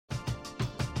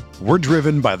We're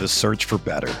driven by the search for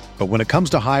better. But when it comes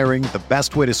to hiring, the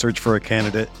best way to search for a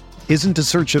candidate isn't to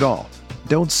search at all.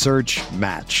 Don't search,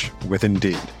 match with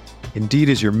Indeed. Indeed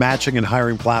is your matching and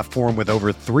hiring platform with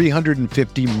over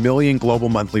 350 million global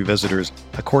monthly visitors,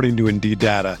 according to Indeed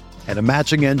data, and a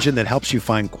matching engine that helps you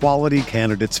find quality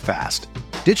candidates fast.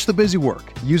 Ditch the busy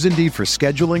work. Use Indeed for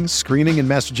scheduling, screening, and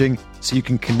messaging so you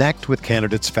can connect with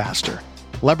candidates faster.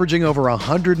 Leveraging over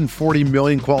 140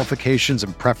 million qualifications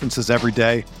and preferences every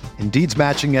day, Indeed's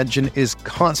matching engine is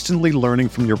constantly learning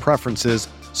from your preferences,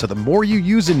 so the more you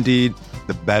use Indeed,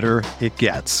 the better it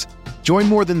gets. Join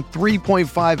more than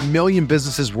 3.5 million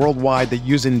businesses worldwide that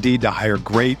use Indeed to hire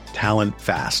great talent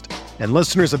fast. And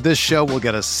listeners of this show will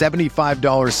get a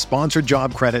 $75 sponsored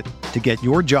job credit to get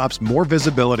your jobs more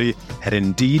visibility at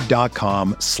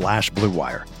Indeed.com/Blue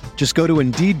Wire. Just go to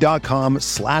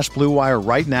Indeed.com/Blue Wire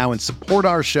right now and support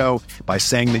our show by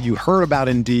saying that you heard about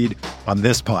Indeed on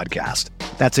this podcast.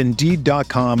 That's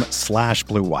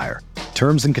Indeed.com/Blue Wire.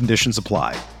 Terms and conditions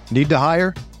apply. Need to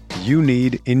hire? You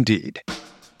need Indeed.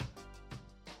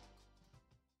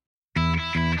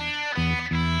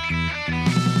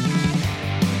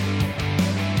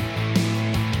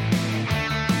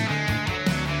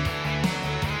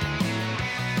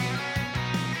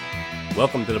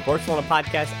 Welcome to the Barcelona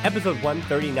Podcast, episode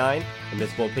 139.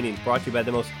 Admissible opinions brought to you by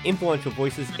the most influential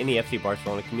voices in the FC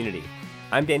Barcelona community.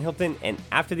 I'm Dan Hilton, and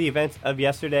after the events of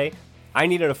yesterday, I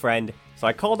needed a friend, so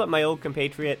I called up my old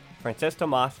compatriot, Frances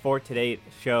Tomas, for today's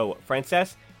show.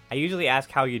 Frances, I usually ask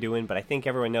how you're doing, but I think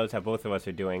everyone knows how both of us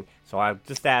are doing, so I'll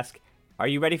just ask, are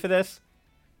you ready for this?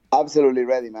 Absolutely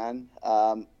ready, man.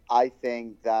 I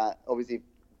think that, obviously,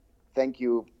 thank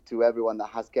you to everyone that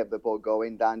has kept the pod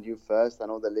going. Dan, you first, and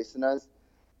all the listeners.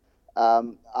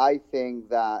 I think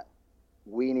that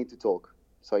we need to talk.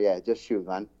 So, yeah, just shoot,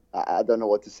 man. I don't know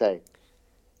what to say.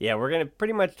 Yeah, we're going to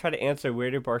pretty much try to answer where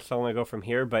did Barcelona go from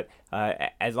here, but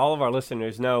as all of our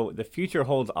listeners know, the future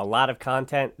holds a lot of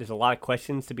content. There's a lot of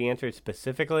questions to be answered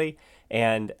specifically,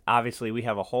 and obviously we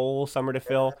have a whole summer to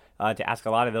fill to ask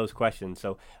a lot of those questions.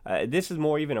 So this is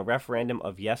more even a referendum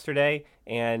of yesterday,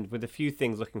 and with a few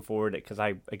things looking forward, because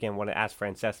I, again, want to ask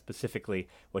Frances specifically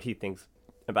what he thinks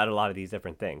about a lot of these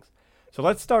different things. So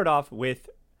let's start off with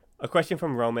a question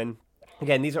from Roman.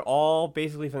 Again, these are all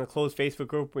basically from the closed Facebook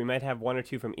group. We might have one or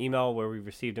two from email where we've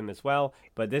received them as well.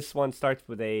 But this one starts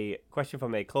with a question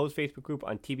from a closed Facebook group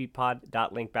on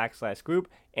TBPod139/group.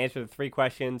 Answer the 3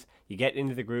 questions. You get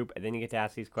into the group, and then you get to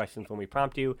ask these questions when we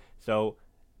prompt you. So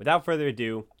without further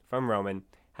ado, from Roman,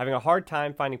 having a hard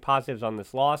time finding positives on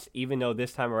this loss, even though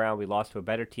this time around we lost to a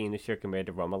better team this year compared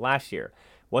to Roma last year.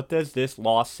 What does this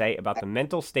loss say about the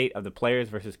mental state of the players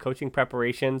versus coaching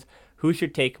preparations? Who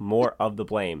should take more of the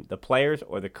blame, the players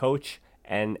or the coach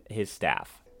and his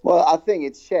staff? Well, I think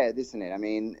it's shared, isn't it? I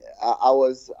mean,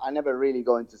 I never really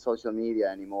go into social media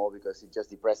anymore because it just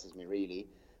depresses me, really.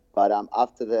 But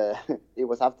it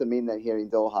was after midnight here in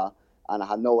Doha, and I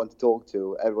had no one to talk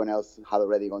to. Everyone else had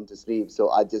already gone to sleep. So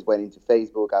I just went into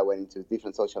Facebook. I went into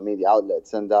different social media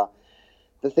outlets. And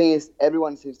the thing is,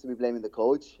 everyone seems to be blaming the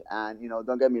coach. And,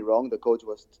 don't get me wrong, the coach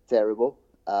was terrible.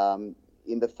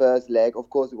 In the first leg, of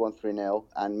course, we won 3-0.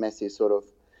 And Messi sort of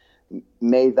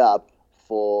made up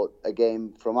for a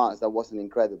game from us that wasn't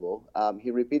incredible.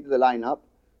 He repeated the lineup,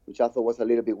 which I thought was a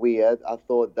little bit weird. I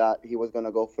thought that he was going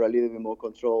to go for a little bit more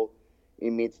control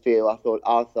in midfield. I thought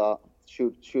Arthur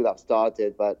should have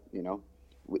started, but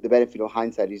with the benefit of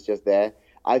hindsight, he's just there.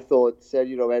 I thought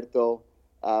Sergio Roberto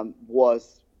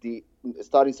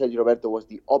starting Sergio Roberto was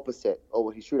the opposite of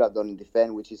what he should have done in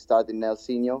defense, which is starting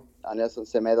Nelson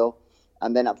Semedo,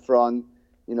 and then up front,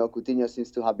 Coutinho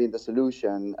seems to have been the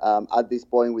solution. At this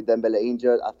point, with Dembele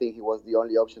injured, I think he was the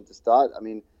only option to start. I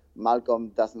mean, Malcolm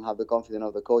doesn't have the confidence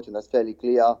of the coach, and that's fairly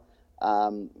clear.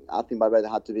 I think Valverde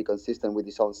had to be consistent with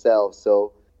his own self,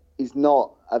 so it's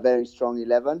not a very strong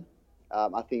 11.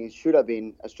 I think it should have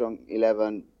been a strong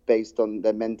 11 based on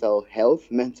the mental health,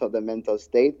 the mental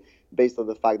state, based on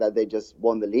the fact that they just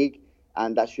won the league.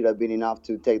 And that should have been enough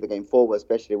to take the game forward,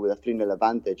 especially with a 3-0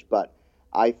 advantage. But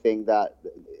I think that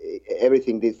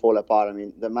everything did fall apart. I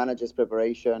mean, the manager's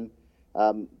preparation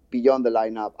beyond the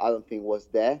lineup, I don't think was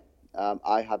there.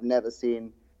 I have never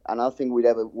seen, and I don't think we'd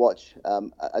ever watch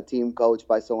a team coached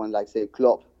by someone like, say,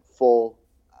 Klopp fall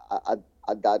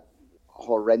at that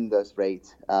horrendous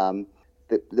rate.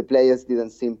 The players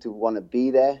didn't seem to want to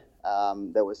be there.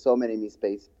 There were so many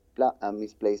misplaced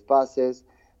passes.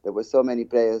 There were so many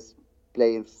players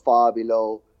playing far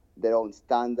below their own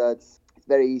standards. It's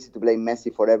very easy to blame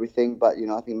Messi for everything, but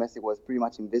I think Messi was pretty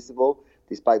much invisible,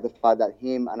 despite the fact that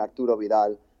him and Arturo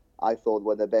Vidal, I thought,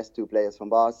 were the best 2 players from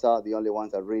Barca, the only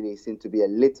ones that really seemed to be a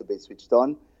little bit switched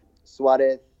on.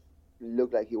 Suarez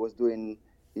looked like he was doing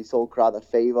his whole crowd a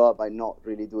favor by not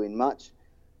really doing much.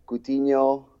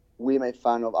 Coutinho, we made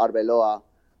fun of Arbeloa,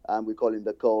 and we call him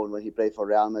the cone when he played for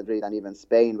Real Madrid and even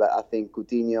Spain, but I think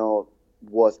Coutinho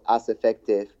was as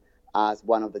effective as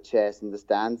one of the chairs in the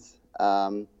stands.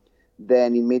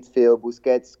 Then in midfield,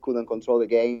 Busquets couldn't control the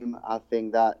game. I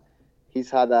think that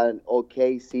he's had an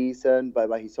okay season, but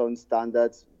by his own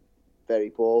standards,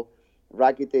 very poor.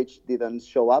 Rakitic didn't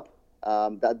show up.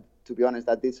 That, to be honest,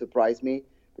 that did surprise me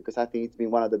because I think he's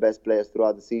been one of the best players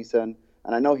throughout the season.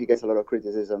 And I know he gets a lot of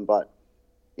criticism, but,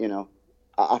 you know,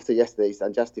 after yesterday, it's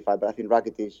unjustified. But I think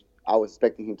Rakitic, I was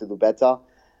expecting him to do better.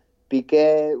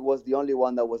 Piqué was the only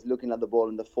one that was looking at the ball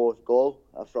in the fourth goal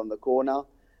from the corner.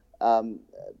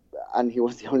 And he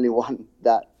was the only one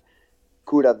that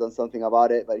could have done something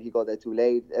about it, but he got there too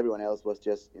late. Everyone else was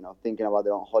just, thinking about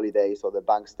their own holidays or the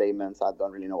bank statements. I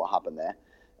don't really know what happened there.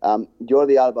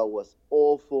 Jordi Alba was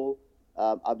awful.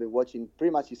 I've been watching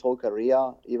pretty much his whole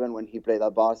career, even when he played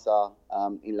at Barca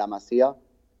in La Masia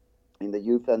in the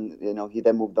youth, and he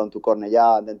then moved on to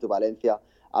Cornellà and then to Valencia.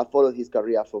 I followed his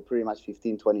career for pretty much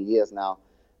 15, 20 years now,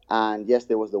 and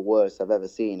yesterday was the worst I've ever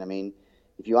seen. I mean,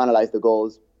 if you analyze the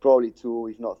goals, probably 2,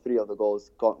 if not 3 of the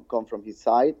goals come from his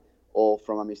side or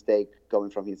from a mistake coming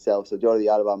from himself. So Jordi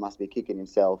Alba must be kicking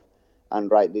himself,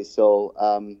 and rightly so.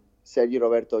 Sergio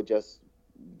Roberto just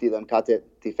didn't cut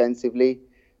it defensively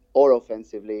or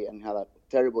offensively and had a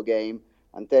terrible game.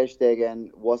 And Ter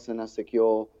Stegen wasn't as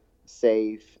secure,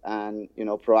 safe, and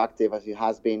proactive as he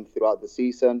has been throughout the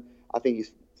season. I think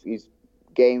his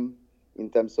game in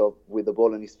terms of with the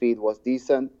ball on his feet was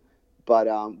decent. But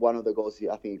one of the goals,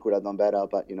 I think he could have done better.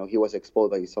 But, he was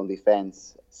exposed by his own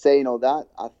defense. Saying all that,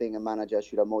 I think a manager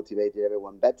should have motivated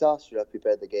everyone better, should have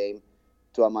prepared the game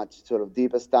to a much sort of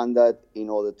deeper standard in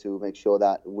order to make sure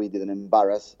that we didn't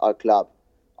embarrass our club,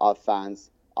 our fans,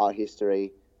 our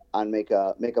history, and make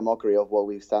a mockery of what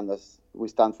we stand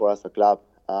for as a club.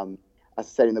 As I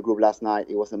said in the group last night,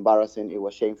 it was embarrassing, it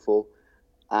was shameful.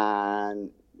 And,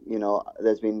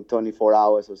 there's been 24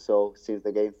 hours or so since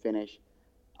the game finished.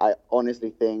 I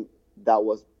honestly think that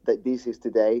this is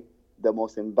today the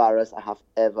most embarrassed I have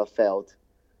ever felt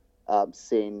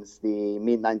since the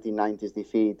mid-1990s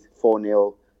defeat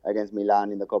 4-0 against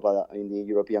Milan in the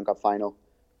European Cup final.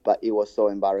 But it was so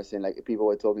embarrassing. Like, people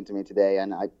were talking to me today,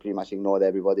 and I pretty much ignored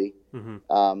everybody.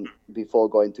 Mm-hmm. Before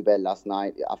going to bed last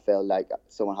night, I felt like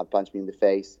someone had punched me in the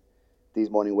face. This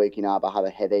morning, waking up, I had a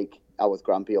headache. I was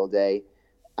grumpy all day,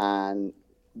 and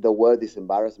the word is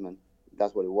embarrassment.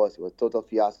 That's what it was. It was total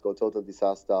fiasco, total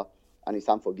disaster, and it's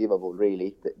unforgivable,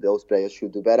 really. Those players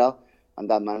should do better, and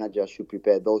that manager should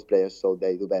prepare those players so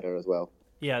they do better as well.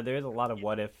 Yeah, there's a lot of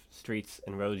what-if streets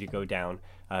and roads you go down.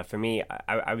 For me,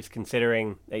 I was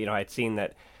considering, I'd seen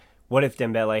that what if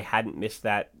Dembele hadn't missed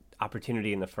that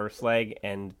opportunity in the first leg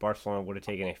and Barcelona would have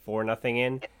taken a 4-0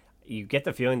 in? You get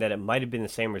the feeling that it might have been the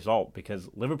same result because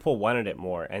Liverpool wanted it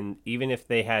more. And even if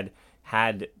they had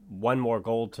one more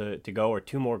goal to go or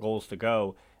 2 more goals to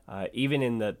go, even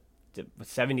in the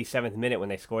 77th minute when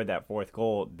they scored that 4th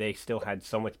goal, they still had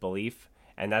so much belief.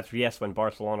 And that's, yes, when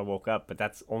Barcelona woke up, but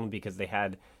that's only because they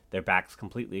had their backs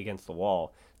completely against the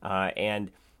wall.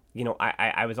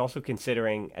 I was also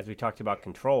considering, as we talked about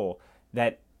control,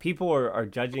 that people are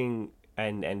judging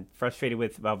and frustrated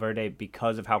with Valverde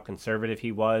because of how conservative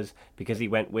he was, because he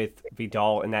went with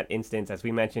Vidal in that instance, as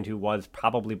we mentioned, who was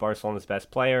probably Barcelona's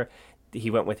best player. He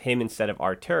went with him instead of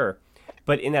Artur.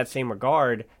 But in that same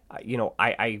regard,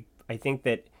 I think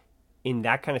that in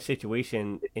that kind of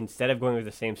situation, instead of going with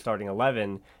the same starting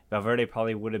 11, Valverde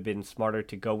probably would have been smarter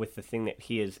to go with the thing that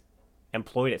he is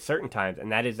employed at certain times,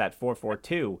 and that is that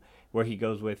 4-4-2, where he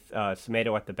goes with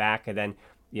Semedo at the back, and then,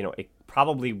 it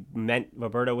probably meant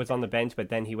Roberto was on the bench, but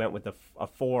then he went with a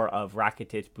 4 of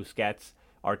Rakitic, Busquets,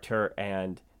 Artur,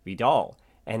 and Vidal.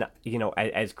 And,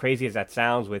 as crazy as that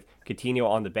sounds with Coutinho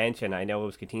on the bench, and I know it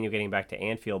was Coutinho getting back to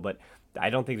Anfield, but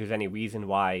I don't think there's any reason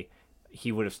why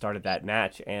he would have started that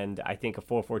match. And I think a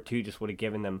 4-4-2 just would have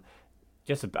given them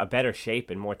just a better shape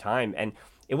and more time. And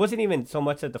it wasn't even so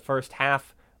much that the first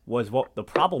half was what the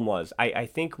problem was. I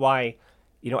think why,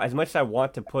 as much as I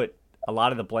want to put a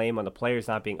lot of the blame on the players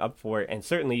not being up for it, and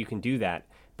certainly you can do that,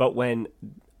 but when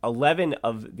 11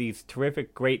 of these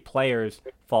terrific, great players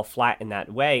fall flat in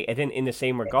that way, and then in the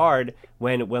same regard,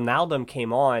 when Wijnaldum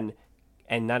came on,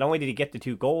 and not only did he get the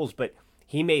 2 goals, but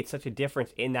he made such a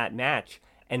difference in that match.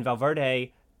 And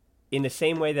Valverde, in the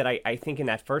same way that I think in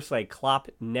that first leg, Klopp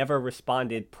never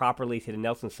responded properly to the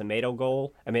Nelson Semedo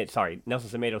goal. Nelson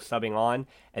Semedo subbing on,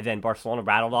 and then Barcelona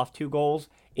rattled off 2 goals.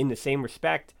 In the same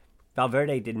respect,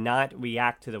 Valverde did not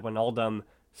react to the Wijnaldum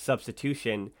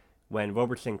substitution when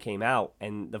Robertson came out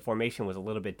and the formation was a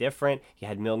little bit different. You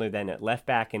had Milner then at left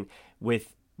back, and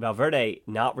with Valverde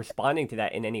not responding to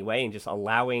that in any way and just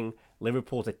allowing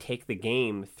Liverpool to take the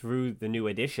game through the new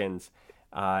additions,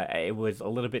 it was a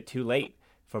little bit too late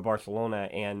for Barcelona.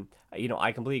 And,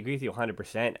 I completely agree with you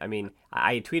 100%. I mean,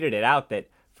 I tweeted it out that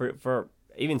for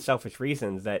even selfish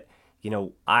reasons that,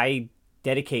 I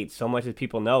dedicate so much, as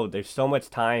people know, there's so much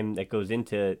time that goes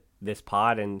into this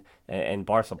pod and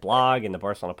Barca blog and the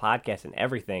Barcelona podcast and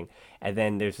everything. And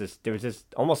then there was this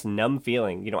almost numb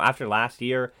feeling, after last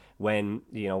year when,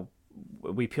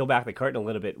 we peel back the curtain a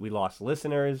little bit, we lost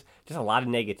listeners, just a lot of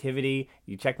negativity.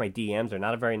 You check my DMs, they're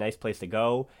not a very nice place to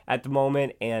go at the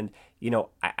moment. And,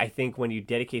 I think when you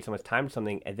dedicate so much time to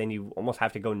something and then you almost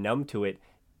have to go numb to it.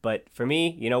 But for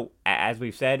me, as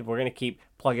we've said, we're going to keep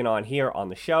plugging on here on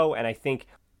the show. And I think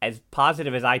as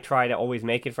positive as I try to always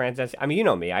make it, Francis, I mean, you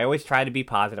know me, I always try to be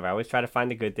positive. I always try to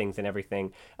find the good things and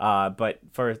everything. But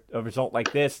for a result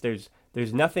like this, there's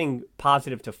nothing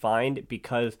positive to find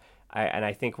because,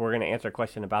 I think we're going to answer a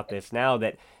question about this now,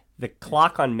 that the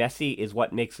clock on Messi is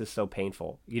what makes this so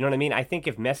painful. You know what I mean? I think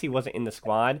if Messi wasn't in the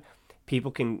squad,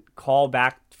 people can call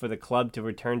back for the club to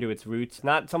return to its roots,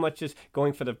 not so much just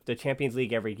going for the Champions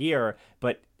League every year,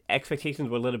 but expectations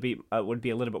would be a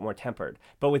little bit more tempered.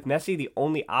 But with Messi, the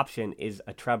only option is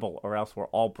a treble, or else we're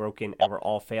all broken and we're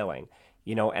all failing.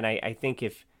 And I think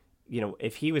if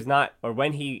he was not, or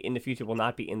when he in the future will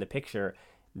not be in the picture,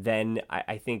 then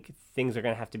I think things are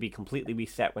going to have to be completely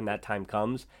reset when that time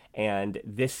comes, and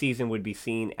this season would be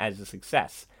seen as a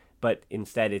success. But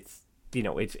instead, it's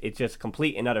just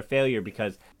complete and utter failure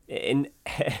because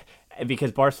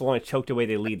Barcelona choked away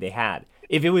the lead they had.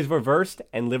 If it was reversed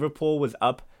and Liverpool was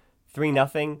up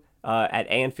 3-0 at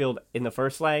Anfield in the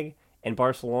first leg and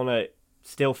Barcelona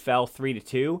still fell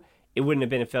 3-2, it wouldn't have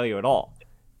been a failure at all.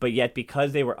 But yet,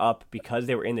 because they were up, because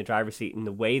they were in the driver's seat in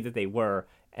the way that they were,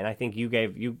 and I think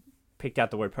you picked out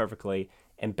the word perfectly,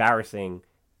 embarrassing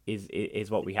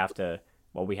is what we have to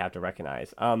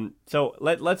recognize. So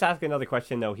let's ask another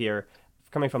question though here,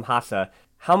 coming from Hassa.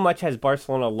 How much has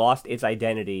Barcelona lost its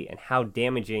identity, and how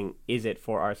damaging is it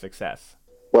for our success?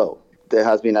 Well, there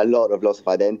has been a lot of loss of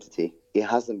identity. It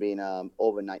hasn't been an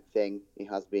overnight thing. It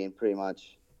has been pretty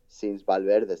much since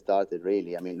Valverde started,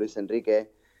 really. I mean, Luis Enrique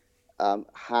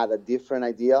had a different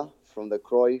idea from the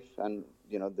Cruyff, and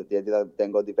the idea that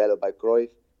then got developed by Cruyff,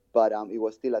 but it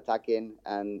was still attacking.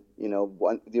 And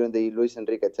during the Luis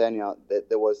Enrique tenure,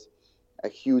 there was a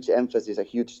huge emphasis, a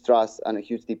huge trust, and a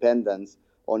huge dependence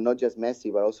on not just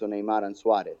Messi but also Neymar and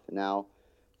Suarez. Now,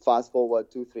 fast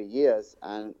forward 2-3 years,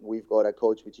 and we've got a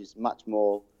coach which is much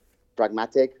more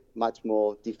pragmatic, much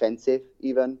more defensive,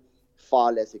 even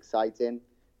far less exciting,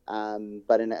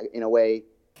 but in a way,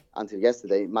 until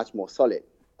yesterday, much more solid.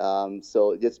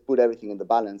 So just put everything in the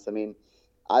balance. I mean,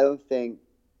 I don't think,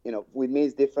 with me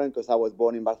it's different because I was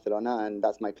born in Barcelona and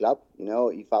that's my club.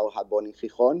 If I had born in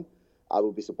Gijón, I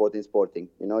would be supporting Sporting.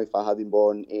 If I had been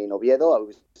born in Oviedo, I would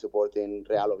be supporting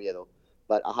Real Oviedo.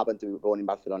 But I happen to be born in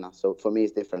Barcelona, so for me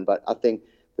it's different. But I think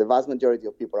the vast majority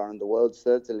of people around the world,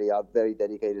 certainly our very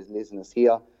dedicated listeners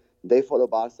here, they follow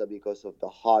Barca because of the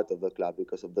heart of the club,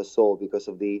 because of the soul, because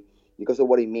of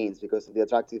what it means, because of the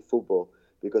attractive football,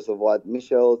 because of what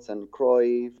Michels and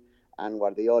Cruyff and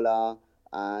Guardiola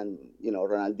and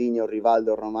Ronaldinho,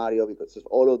 Rivaldo, Romario, because of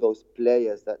all of those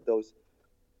players, those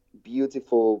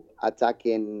beautiful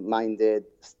attacking-minded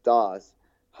stars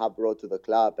have brought to the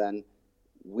club. And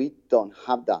we don't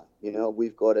have that.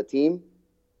 We've got a team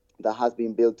that has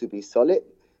been built to be solid,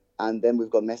 and then we've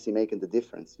got Messi making the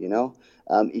difference.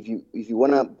 If you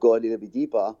want to go a little bit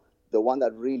deeper, the one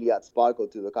that really adds sparkle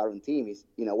to the current team is,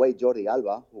 in a way, Jordi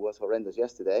Alba, who was horrendous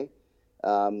yesterday,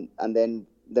 and then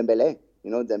Dembélé.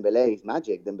 Dembélé is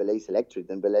magic. Dembélé is electric.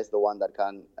 Dembélé is the one that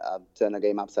can turn a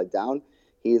game upside down.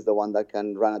 He is the one that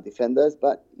can run at defenders,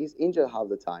 but he's injured half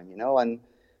the time, and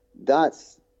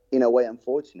that's, in a way,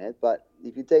 unfortunate. But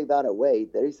if you take that away,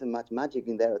 there isn't much magic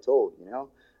in there at all,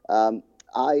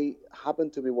 I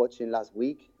happened to be watching last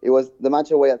week. It was the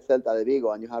match away at Celta de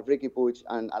Vigo, and you have Riqui Puig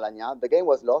and Alanya. The game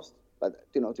was lost,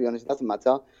 but, to be honest, it doesn't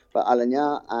matter. But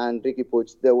Alanya and Riqui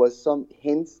Puig, there was some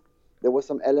hints, there were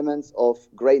some elements of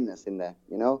greatness in there,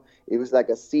 It was like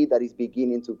a seed that is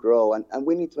beginning to grow, and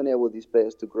we need to enable these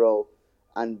players to grow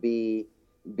and be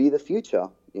the future,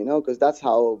 because that's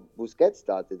how Busquets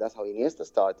started, that's how Iniesta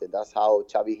started, that's how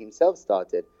Xavi himself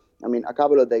started. I mean, a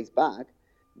couple of days back,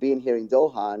 being here in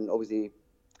Doha, and obviously,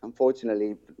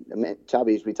 unfortunately,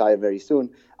 Xavi is retired very soon,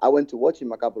 I went to watch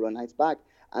him a couple of nights back,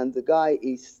 and the guy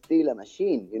is still a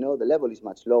machine. The level is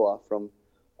much lower from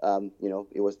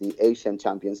It was the Asian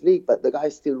Champions League, but the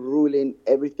guy's still ruling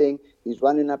everything. He's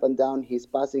running up and down. He's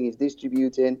passing. He's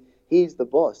distributing. He's the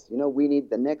boss. We need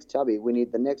the next Xavi. We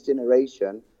need the next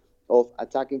generation of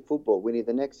attacking football. We need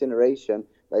the next generation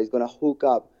that is going to hook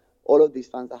up all of these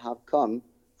fans that have come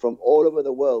from all over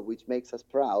the world, which makes us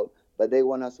proud, but they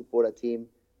want to support a team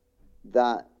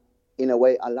that, in a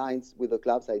way, aligns with the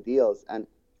club's ideals. And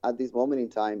at this moment in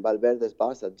time, Valverde's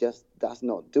Barca just does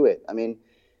not do it. I mean,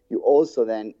 you also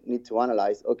then need to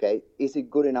analyze, okay, is it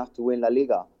good enough to win La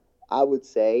Liga? I would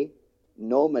say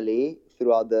normally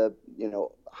throughout the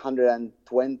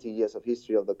 120 years of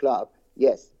history of the club,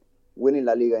 yes, winning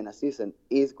La Liga in a season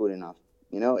is good enough.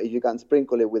 If you can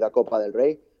sprinkle it with a Copa del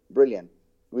Rey, brilliant.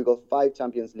 We got 5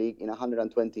 Champions League in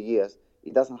 120 years.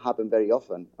 It doesn't happen very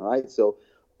often, all right? So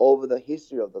over the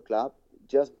history of the club,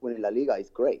 just winning La Liga is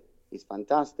great. It's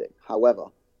fantastic. However,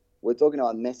 we're talking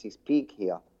about Messi's peak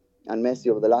here. And Messi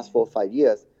over the last 4 or 5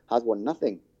 years has won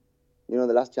nothing. The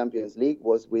last Champions League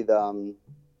was with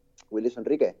Luis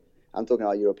Enrique. I'm talking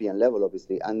about European level,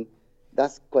 obviously. And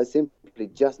that's quite simply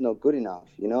just not good enough.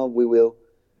 We will,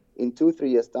 in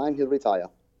 2-3 years' time, he'll retire.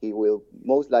 He will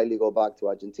most likely go back to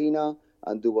Argentina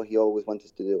and do what he always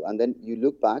wanted to do. And then you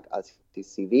look back at his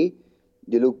CV,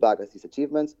 you look back at his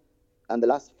achievements, and the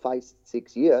last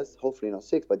 5-6 years, hopefully not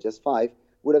 6, but just 5,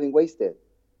 would have been wasted.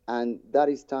 And that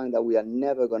is time that we are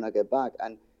never going to get back.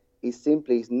 And he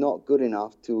simply is not good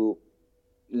enough to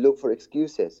look for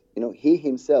excuses. He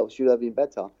himself should have been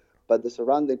better, but the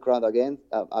surrounding crowd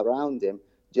around him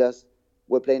just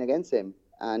were playing against him.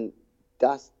 And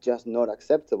that's just not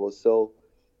acceptable. So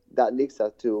that leads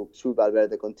us to, should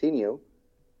Valverde continue?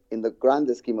 In the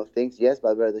grander scheme of things, yes,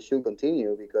 Valverde should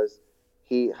continue because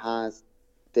he has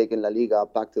taken La Liga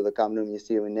back to the Camp Nou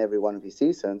Museum in every one of his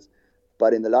seasons.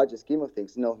 But in the larger scheme of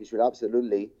things, no, he should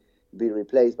absolutely be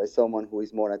replaced by someone who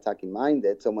is more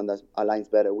attacking-minded, someone that aligns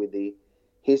better with the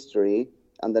history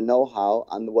and the know-how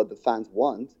and what the fans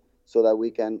want, so that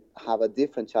we can have a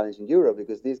different challenge in Europe,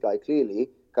 because this guy clearly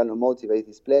cannot motivate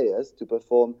his players to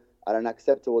perform at an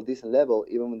acceptable, decent level,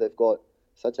 even when they've got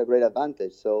such a great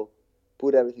advantage. So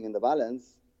put everything in the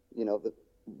balance.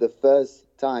 The first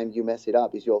time you mess it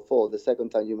up is your fault. The second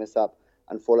time you mess up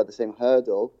and fall at the same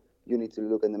hurdle, you need to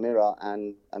look in the mirror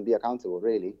and be accountable,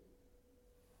 really.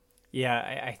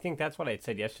 Yeah, I think that's what I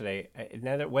said yesterday.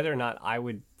 Whether or not I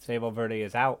would say Valverde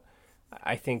is out,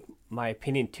 I think my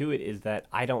opinion to it is that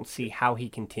I don't see how he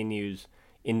continues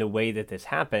in the way that this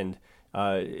happened.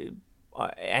 And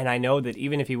I know that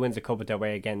even if he wins the Copa del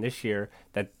Rey again this year,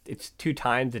 that it's 2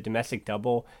 times the domestic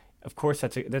double. Of course,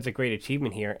 that's a great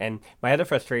achievement here. And my other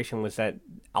frustration was that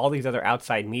all these other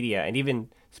outside media and even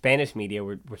Spanish media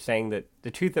were saying that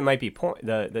the truth that might be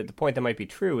the point that might be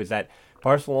true is that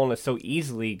Barcelona so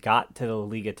easily got to the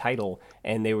Liga title,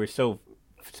 and they were so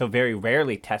very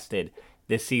rarely tested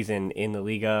this season in the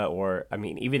Liga, or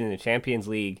even in the Champions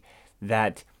League,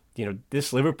 that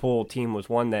this Liverpool team was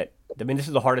one that, this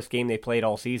is the hardest game they played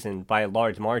all season by a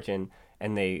large margin,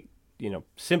 and they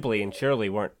simply and surely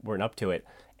weren't up to it.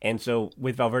 And so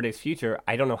with Valverde's future,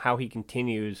 I don't know how he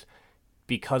continues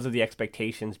because of the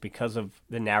expectations, because of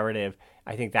the narrative.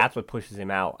 I think that's what pushes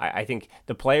him out. I think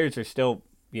the players are still,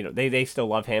 they still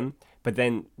love him, but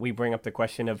then we bring up the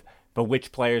question of, but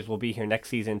which players will be here next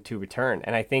season to return?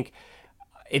 And I think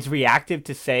it's reactive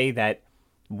to say that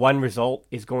one result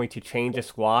is going to change a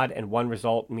squad, and one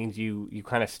result means you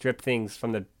kind of strip things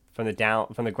from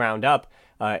the ground up.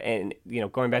 And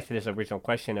going back to this original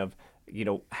question of,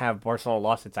 have Barcelona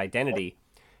lost its identity?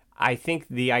 I think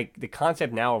the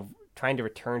concept now of trying to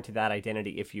return to that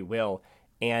identity, if you will,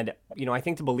 and I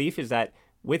think the belief is that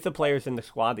with the players in the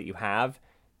squad that you have,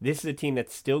 this is a team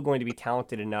that's still going to be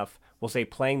talented enough, we'll say,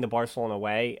 playing the Barcelona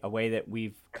way, a way that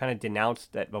we've kind of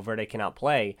denounced that Valverde cannot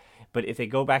play. But if they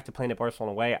go back to playing the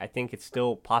Barcelona way, I think it's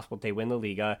still possible they win the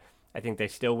Liga. I think they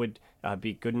still would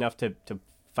be good enough to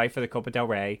fight for the Copa del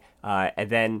Rey. And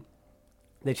then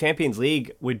the Champions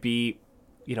League would be,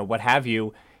 what have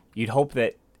you. You'd hope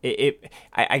that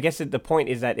I guess the point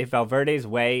is that if Valverde's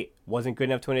way wasn't good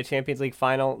enough to win a Champions League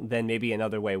final, then maybe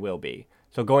another way will be.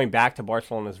 So going back to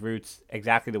Barcelona's roots,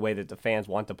 exactly the way that the fans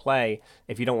want to play,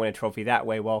 if you don't win a trophy that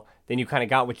way, well, then you kind of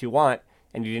got what you want,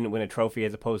 and you didn't win a trophy,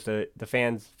 as opposed to the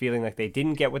fans feeling like they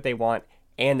didn't get what they want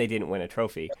and they didn't win a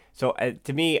trophy. So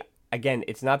to me, again,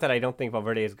 it's not that I don't think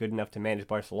Valverde is good enough to manage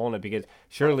Barcelona, because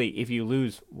surely if you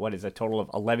lose, what is a total of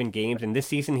 11 games, and this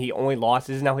season he only lost,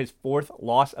 this is now his 4th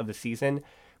loss of the season,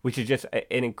 which is just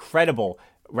an incredible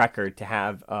record to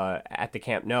have at the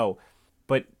Camp Nou.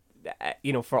 But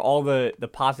for all the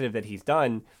positive that he's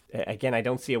done, again, I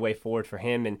don't see a way forward for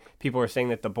him. And people are saying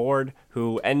that the board,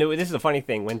 and this is a funny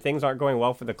thing, when things aren't going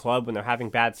well for the club, when they're having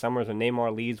bad summers, when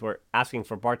Neymar leaves, we're asking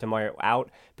for Bartomeu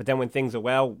out. But then when things are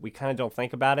well, we kind of don't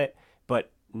think about it.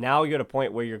 But now you're at a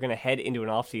point where you're going to head into an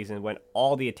offseason when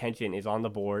all the attention is on the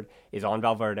board, is on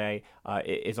Valverde,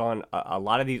 is on a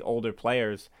lot of these older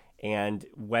players, and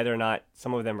whether or not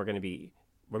some of them are going to be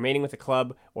remaining with the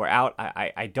club or out.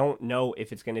 I don't know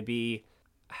if it's going to be,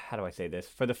 how do I say this?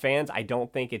 For the fans, I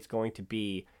don't think it's going to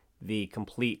be the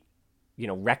complete,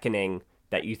 reckoning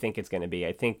that you think it's going to be.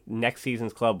 I think next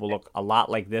season's club will look a lot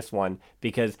like this one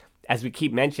because, as we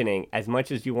keep mentioning, as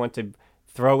much as you want to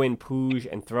throw in Puig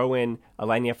and throw in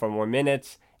Alenia for more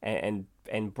minutes and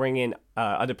bring in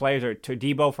other players, or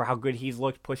Todibo for how good he's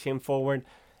looked, push him forward,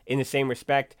 in the same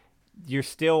respect, you're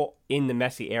still in the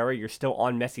Messi era. You're still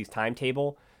on Messi's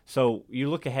timetable. So you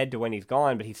look ahead to when he's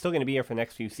gone, but he's still going to be here for the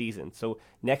next few seasons. So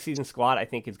next season's squad, I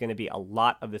think, is going to be a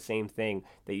lot of the same thing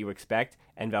that you expect,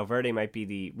 and Valverde might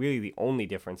be really the only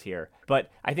difference here.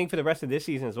 But I think for the rest of this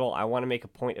season as well, I want to make a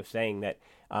point of saying that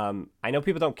I know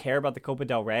people don't care about the Copa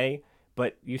del Rey,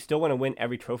 but you still want to win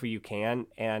every trophy you can.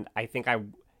 And I think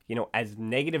as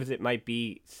negative as it might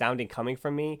be sounding coming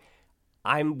from me,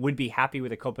 I would be happy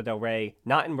with a Copa del Rey,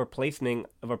 not in replacing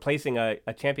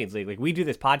a Champions League. Like, we do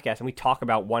this podcast and we talk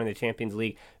about winning the Champions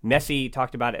League. Messi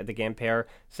talked about it at the Gamper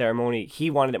ceremony. He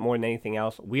wanted it more than anything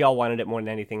else. We all wanted it more than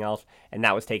anything else, and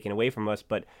that was taken away from us.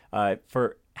 But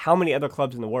for how many other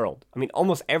clubs in the world? I mean,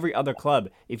 almost every other club,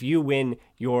 if you win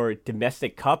your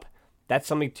domestic cup, that's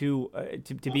something to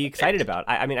be excited about.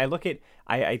 I look at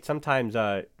I sometimes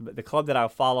the club that I'll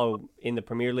follow in the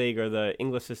Premier League or the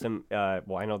English system.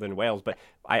 Well, I know they're in Wales, but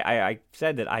I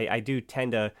said that I do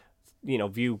tend to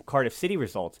view Cardiff City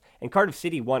results. And Cardiff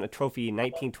City won a trophy in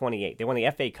 1928. They won the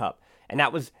FA Cup, and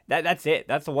that's it.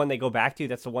 That's the one they go back to.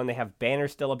 That's the one they have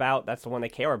banners still about. That's the one they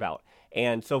care about.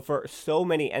 And so for so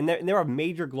many, and they're a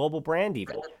major global brand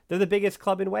even. They're the biggest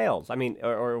club in Wales. I mean,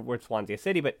 or we're Swansea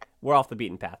City, but we're off the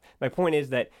beaten path. My point is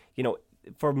that,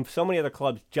 for so many other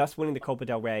clubs, just winning the Copa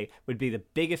del Rey would be the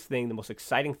biggest thing, the most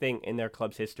exciting thing in their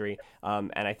club's history.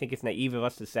 And I think it's naive of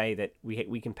us to say that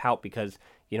we can pout because,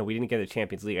 we didn't get the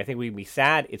Champions League. I think we'd be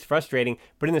sad. It's frustrating.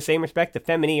 But in the same respect, the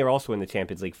Femini are also in the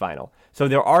Champions League final. So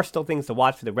there are still things to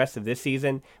watch for the rest of this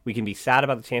season. We can be sad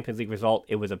about the Champions League result.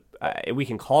 It was we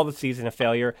can call the season a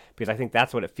failure because I think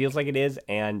that's what it feels like it is.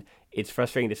 And it's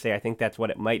frustrating to say I think that's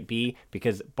what it might be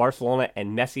because Barcelona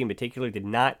and Messi in particular did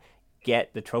not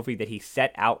get the trophy that he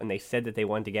set out and they said that they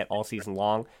wanted to get all season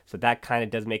long. So that kind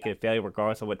of does make it a failure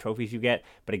regardless of what trophies you get.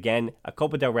 But again, a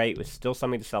Copa del Rey was still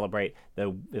something to celebrate.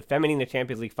 The Femini in the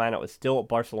Champions League final is still a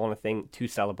Barcelona thing to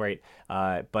celebrate.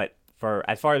 But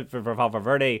as far as for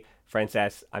Valverde,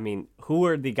 Frances, I mean, who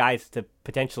are the guys to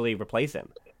potentially replace him?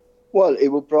 Well, it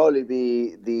will probably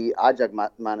be the Ajax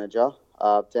manager,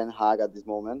 Ten Hag at this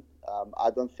moment. I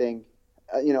don't think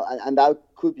and that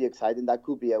could be exciting. That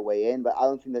could be a way in, but I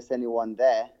don't think there's anyone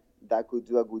there that could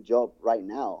do a good job right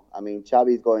now. I mean,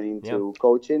 Xavi is going into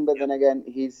coaching, but then again,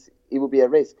 it would be a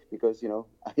risk because,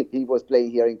 he was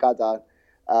playing here in Qatar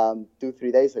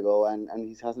 2-3 days ago and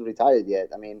he hasn't retired yet.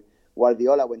 I mean,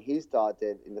 Guardiola, when he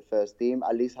started in the first team,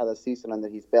 at least had a season under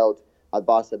his belt at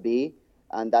Barca B,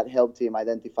 and that helped him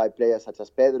identify players such as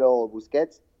Pedro or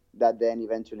Busquets that then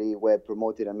eventually were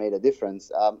promoted and made a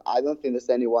difference. I don't think there's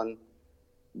anyone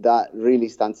that really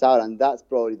stands out, and that's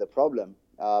probably the problem.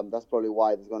 That's probably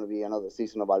why there's going to be another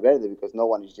season of Valverde because no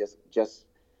one is just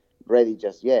ready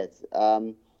just yet.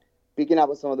 Picking up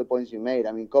on some of the points you made,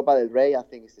 I mean, Copa del Rey, I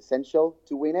think is essential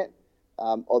to win it.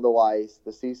 Otherwise,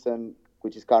 the season,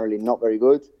 which is currently not very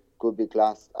good, could be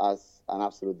classed as an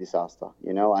absolute disaster,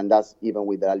 and that's even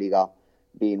with the La Liga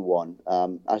being won.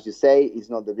 As you say, it's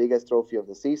not the biggest trophy of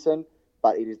the season,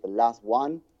 but it is the last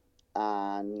one.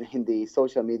 And in the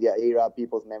social media era,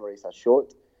 people's memories are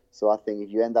short. So I think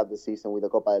if you end up the season with the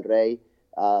Copa del Rey,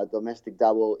 domestic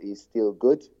double is still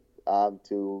good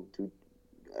to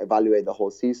evaluate the whole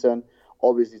season.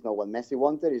 Obviously, it's not what Messi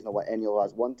wanted. It's not what any of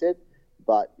us wanted.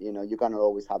 But, you cannot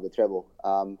always have the treble.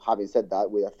 Having said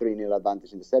that, with a 3-0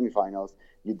 advantage in the semifinals,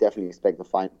 you definitely expect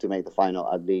to make the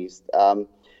final at least. You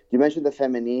mentioned the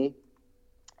Femini,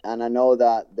 and I know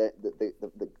that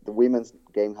the women's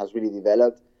game has really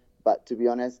developed. But to be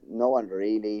honest, no one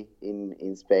really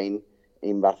in Spain,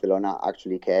 in Barcelona,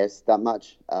 actually cares that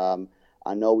much.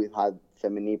 I know we've had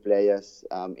Femini players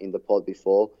in the pod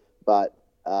before, but,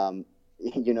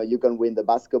 you can win the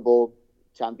basketball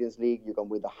Champions League, you can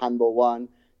win the handball one,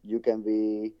 you can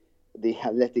be the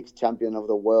athletics champion of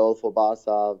the world for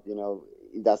Barca.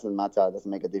 It doesn't matter, it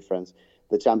doesn't make a difference.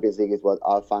 The Champions League is what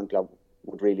our fan club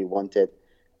would really want it,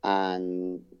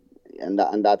 and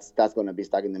that's going to be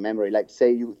stuck in the memory. Like,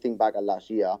 say you think back at last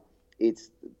year,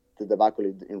 it's the debacle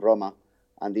in Roma,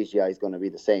 and this year is going to be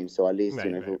the same. So at least,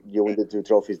 if you win the 2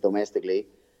 trophies domestically,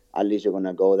 at least you're going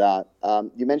to go that.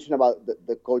 You mentioned about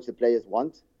the coach the players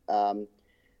want.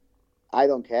 I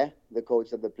don't care the coach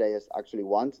that the players actually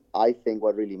want. I think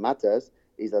what really matters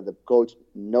is that the coach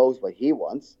knows what he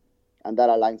wants, and that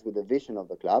aligns with the vision of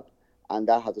the club, and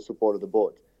that has the support of the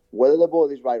board. Whether the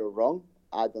board is right or wrong,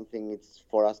 I don't think it's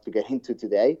for us to get into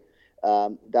today.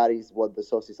 That is what the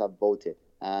socios have voted.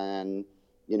 And,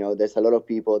 there's a lot of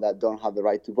people that don't have the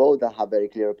right to vote, that have very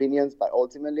clear opinions, but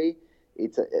ultimately,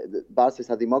 Barca is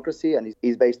a democracy, and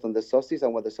it's based on the socios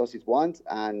and what the socios want,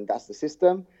 and that's the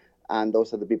system. And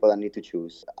those are the people that need to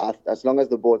choose. As long as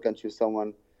the board can choose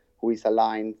someone who is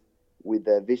aligned with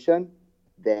the vision,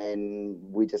 then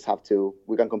we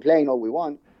can complain all we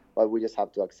want, but we just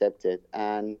have to accept it.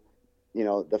 And,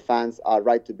 the fans are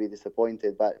right to be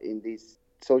disappointed, but in this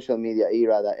social media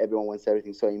era that everyone wants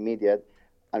everything so immediate,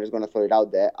 I'm just going to throw it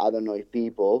out there. I don't know if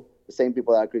the same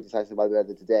people that are criticizing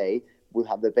Valverde today, will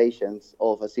have the patience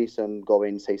of a season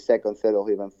going, say, second, third, or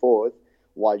even fourth,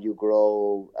 while you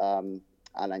grow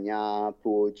Alanya,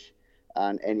 Puig,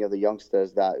 and any of the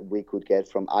youngsters that we could get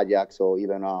from Ajax or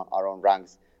even our own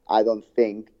ranks. I don't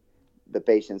think the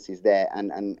patience is there.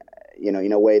 And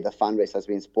in a way, the fan base has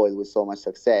been spoiled with so much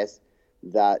success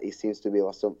that it seems to be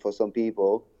for some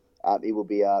people, it will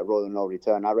be a road of no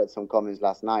return. I read some comments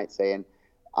last night saying,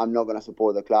 I'm not going to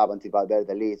support the club until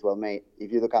Valverde leaves. Well, mate,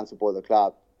 if you can't support the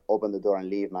club, open the door and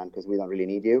leave, man, because we don't really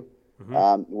need you.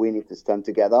 Mm-hmm. We need to stand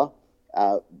together.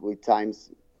 With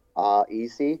times are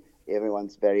easy.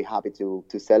 Everyone's very happy to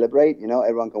celebrate.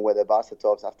 Everyone can wear the Barca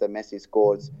tops after Messi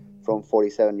scores from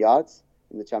 47 yards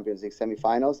in the Champions League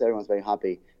semi-finals. Everyone's very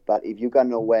happy. But if you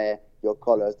cannot wear your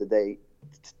colours the day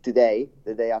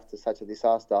after such a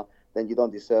disaster, then you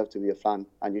don't deserve to be a fan,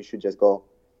 and you should just go.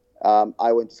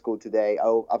 I went to school today.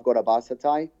 I've got a Barca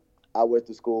tie. I went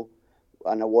to school,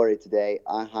 and I wore it today.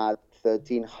 I had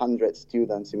 1,300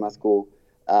 students in my school.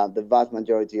 The vast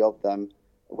majority of them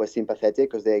were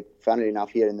sympathetic because they, funnily enough,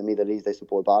 here in the Middle East, they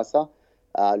support Barca,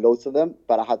 loads of them.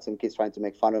 But I had some kids trying to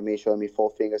make fun of me, showing me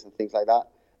 4 fingers and things like that.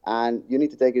 And you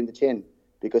need to take it in the chin,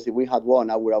 because if we had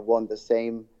won, I would have worn the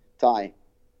same tie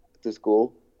to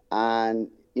school. And,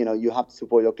 you have to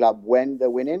support your club when they're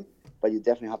winning, but you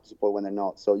definitely have to support when they're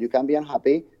not. So you can be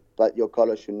unhappy, but your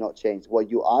color should not change. What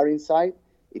you are inside,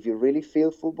 if you really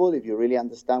feel football, if you really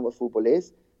understand what football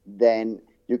is, then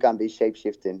you can be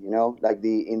shape-shifting, like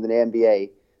in the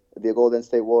NBA, the Golden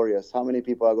State Warriors. How many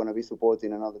people are going to be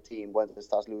supporting another team when it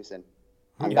starts losing?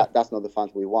 And that's not the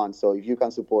fans we want. So if you can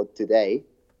support today,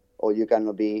 or you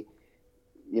cannot be,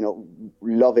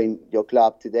 loving your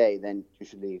club today, then you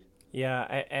should leave.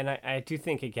 Yeah, I do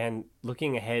think, again,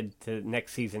 looking ahead to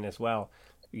next season as well,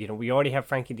 we already have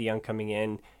Frankie de Jong coming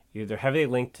in. They're heavily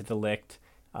linked to De Ligt.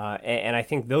 And I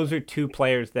think those are 2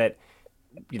 players that,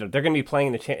 they're going to be playing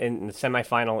in the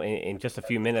semifinal in just a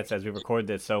few minutes as we record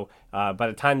this. So by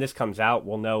the time this comes out,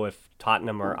 we'll know if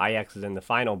Tottenham or Ajax is in the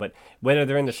final. But whether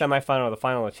they're in the semifinal or the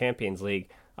final of the Champions League,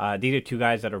 these are 2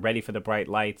 guys that are ready for the bright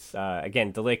lights.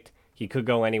 Again, De Ligt, he could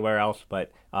go anywhere else,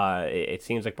 but it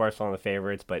seems like Barcelona are the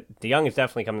favorites. But De Jong is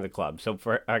definitely coming to the club. So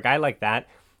for a guy like that,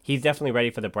 he's definitely ready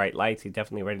for the bright lights. He's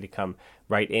definitely ready to come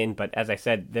right in. But as I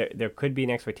said, there could be an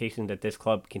expectation that this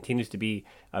club continues to be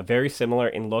very similar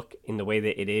in look, in the way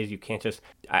that it is. You can't just...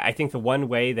 I think the one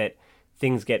way that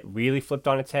things get really flipped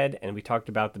on its head, and we talked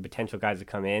about the potential guys that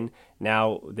come in.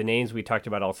 Now, the names we talked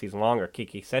about all season long are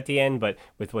Kiki Setien, but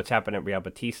with what's happened at Real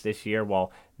Betis this year,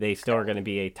 while they still are going to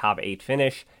be a top 8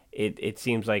 finish, it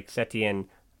seems like Setien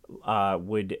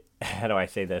would... How do I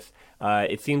say this?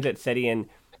 It seems that Setien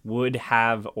would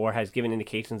have, or has given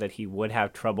indications that he would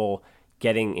have trouble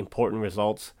getting important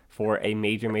results for a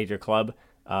major club,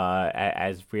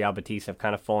 as Real Betis have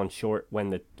kind of fallen short when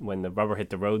the rubber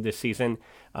hit the road this season.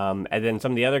 And then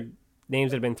some of the other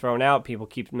names that have been thrown out, people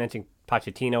keep mentioning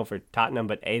Pochettino for Tottenham,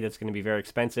 but that's going to be very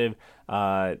expensive.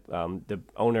 The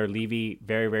owner Levy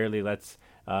very rarely lets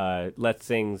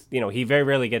things, he very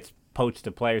rarely gets poached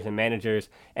to players and managers.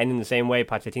 And in the same way,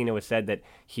 Pochettino has said that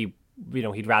he'd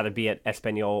rather be at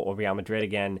Espanyol or Real Madrid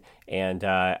again. And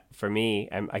for me,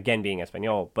 I'm again being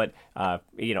Espanyol, but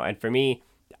and for me,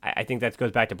 I think that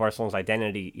goes back to Barcelona's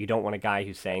identity. You don't want a guy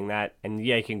who's saying that, and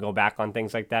you can go back on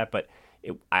things like that, but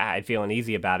I'd feel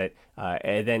uneasy about it.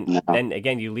 And then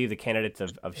again, you leave the candidates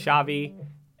of Xavi.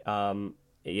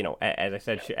 As I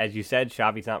said, as you said,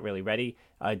 Xavi's not really ready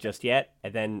just yet.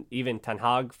 And then even Ten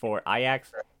Hag for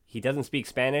Ajax, he doesn't speak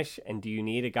Spanish. And do you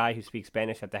need a guy who speaks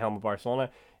Spanish at the helm of Barcelona?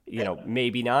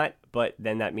 maybe not, but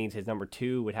then that means his number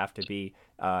 2 would have to be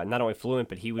not only fluent,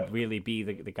 but he would really be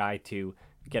the guy to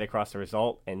get across the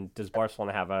result. And does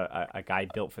Barcelona have a guy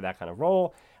built for that kind of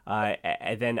role?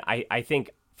 And then I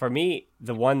think, for me,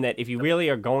 the one that if you really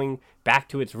are going back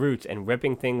to its roots and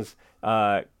ripping things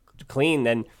clean,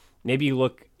 then maybe you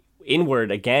look inward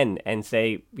again and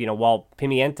say, while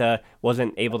Pimienta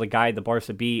wasn't able to guide the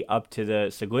Barca B up to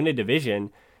the Segunda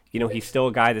Division, he's still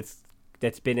a guy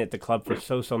that's been at the club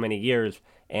for so many years,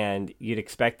 and you'd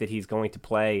expect that he's going to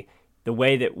play the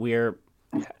way that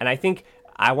and I think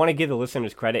I want to give the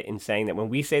listeners credit in saying that when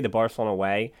we say the Barcelona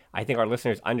way, I think our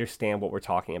listeners understand what we're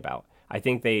talking about. I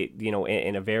think they,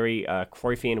 in a very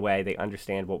Cruyffian way, they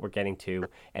understand what we're getting to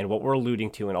and what we're alluding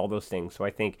to and all those things. So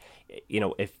I think,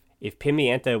 if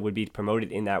Pimienta would be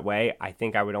promoted in that way, I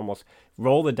think I would almost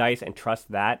roll the dice and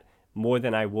trust that more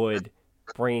than I would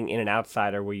bringing in an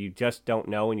outsider where you just don't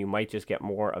know and you might just get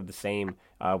more of the same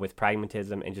with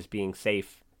pragmatism and just being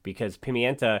safe. Because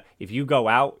Pimienta, if you go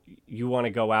out, you want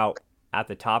to go out at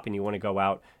the top and you want to go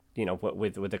out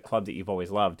with a club that you've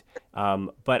always loved.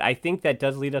 But I think that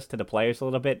does lead us to the players a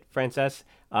little bit, Frances.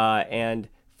 And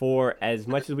for as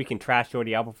much as we can trash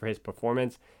Jordi Alba for his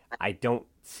performance, I don't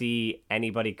see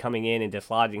anybody coming in and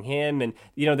dislodging him. And,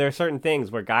 there are certain things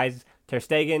where guys, Ter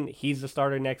Stegen, he's the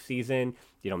starter next season.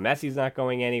 Messi's not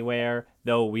going anywhere.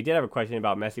 Though we did have a question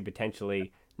about Messi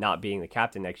potentially not being the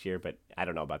captain next year, but I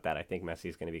don't know about that. I think Messi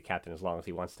is going to be captain as long as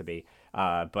he wants to be.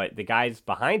 But the guys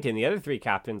behind him, the other 3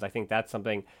 captains, I think that's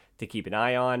something to keep an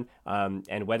eye on.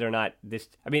 And whether or not the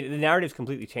narrative's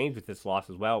completely changed with this loss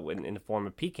as well in the form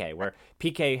of Piqué, where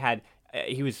Piqué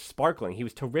he was sparkling. He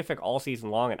was terrific all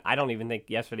season long, and I don't even think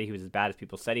yesterday he was as bad as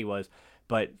people said he was.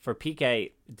 But for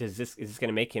Piqué, is this going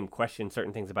to make him question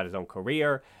certain things about his own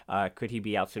career? Could he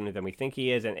be out sooner than we think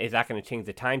he is? And is that going to change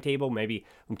the timetable? Maybe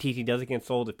Umtiti doesn't get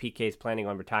sold if Piqué is planning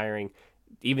on retiring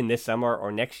even this summer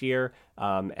or next year.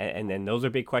 And then those are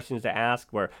big questions to ask.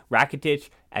 Where Rakitic,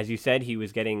 as you said, he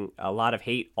was getting a lot of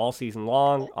hate all season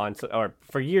long or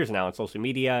for years now on social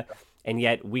media. And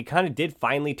yet we kind of did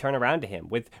finally turn around to him.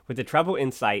 With the treble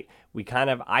insight, we kind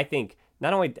of, I think,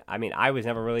 I was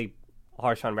never really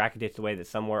harsh on Rakitic the way that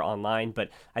some were online, but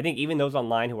I think even those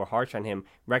online who were harsh on him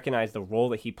recognize the role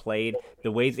that he played,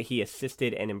 the ways that he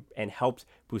assisted and helped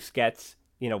Busquets,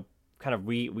 kind of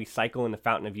recycle in the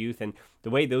fountain of youth, and the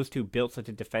way those two built such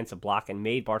a defensive block and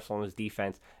made Barcelona's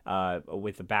defense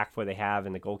with the back four they have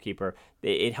and the goalkeeper,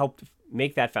 it helped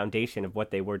make that foundation of what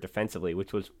they were defensively,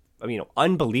 which was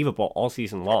unbelievable all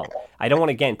season long. I don't want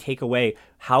to, again, take away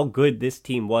how good this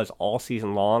team was all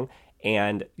season long.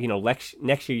 And,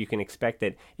 next year you can expect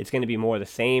that it's going to be more of the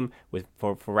same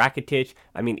for Rakitic.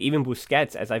 Even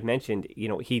Busquets, as I've mentioned,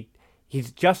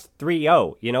 he's just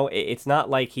 3-0. It's not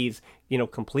like he's,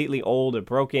 completely old or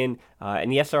broken.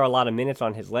 And yes, there are a lot of minutes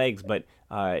on his legs, but,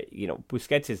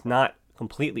 Busquets is not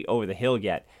completely over the hill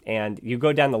yet. And you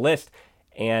go down the list,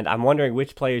 and I'm wondering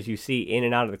which players you see in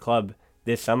and out of the club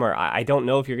this summer. I don't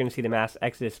know if you're going to see the mass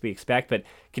exodus we expect, but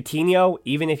Coutinho,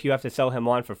 even if you have to sell him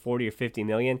on for 40 or 50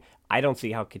 million, I don't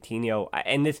see how Coutinho,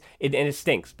 and it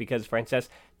stinks because, Frances,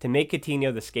 to make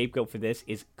Coutinho the scapegoat for this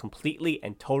is completely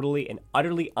and totally and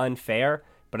utterly unfair.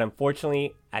 But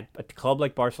unfortunately, at a club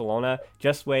like Barcelona,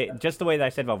 just the way that I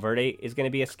said Valverde is going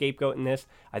to be a scapegoat in this,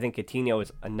 I think Coutinho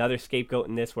is another scapegoat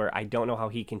in this, where I don't know how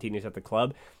he continues at the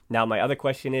club. Now, my other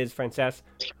question is, Frances,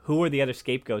 who are the other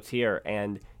scapegoats here?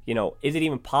 And, is it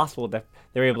even possible that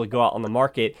they're able to go out on the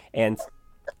market and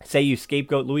say you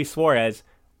scapegoat Luis Suarez?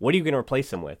 What are you going to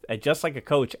replace him with? Just like a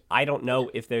coach, I don't know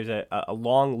if there's a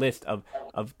long list of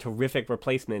terrific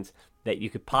replacements that you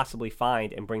could possibly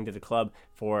find and bring to the club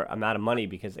for amount of money,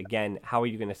 because, again, how are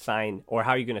you going to sign or how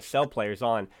are you going to sell players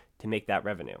on to make that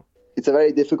revenue? It's a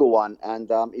very difficult one, and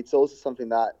it's also something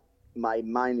that my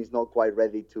mind is not quite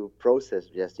ready to process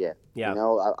just yet. Yeah,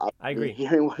 I agree.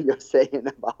 Hearing what you're saying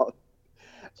about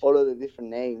all of the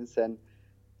different names, and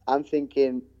I'm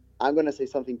thinking I'm going to say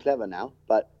something clever now,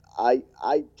 but I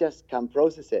just can't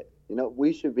process it.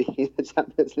 We should be in the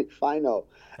Champions League final,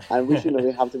 and we shouldn't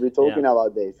even have to be talking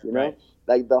about this. Right.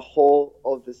 Like the whole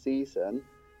of the season,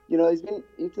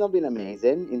 it's not been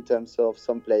amazing in terms of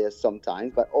some players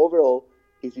sometimes, but overall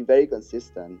he's been very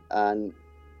consistent. And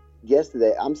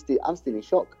yesterday, I'm still in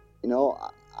shock.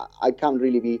 I can't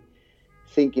really be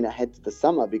thinking ahead to the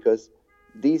summer, because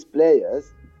these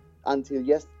players, until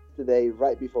yesterday,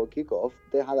 right before kickoff,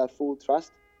 they had a full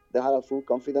trust. They had a full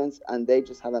confidence, and they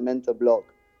just had a mental block,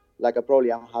 like I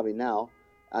probably am having now,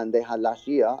 and they had last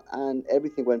year, and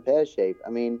everything went pear-shaped.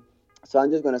 So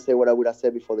I'm just going to say what I would have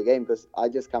said before the game, because I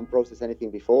just can't process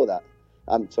anything before that.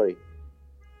 I'm sorry.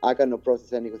 I cannot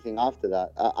process anything after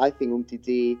that. I think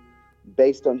Umtiti,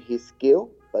 based on his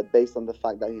skill, but based on the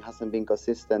fact that he hasn't been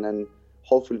consistent and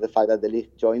hopefully the fact that the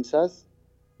league joins us,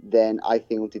 then I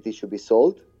think Umtiti should be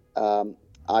sold.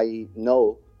 I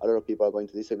know a lot of people are going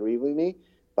to disagree with me,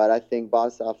 but I think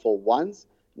Barca, for once,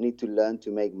 need to learn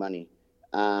to make money.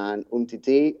 And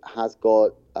Umtiti has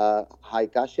got high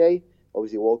cachet,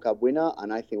 obviously World Cup winner,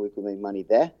 and I think we could make money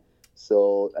there.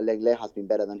 So Lenglet has been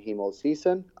better than him all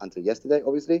season, until yesterday,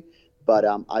 obviously. But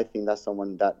I think that's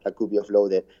someone that could be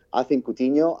offloaded. I think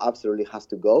Coutinho absolutely has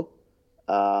to go.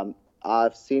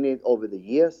 I've seen it over the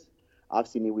years. I've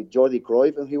seen it with Jordi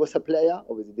Cruyff when he was a player,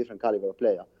 obviously different caliber of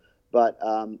player. But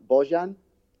Bojan,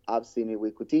 I've seen it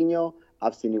with Coutinho.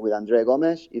 I've seen it with Andre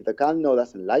Gomes. If the Camp Nou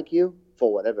doesn't like you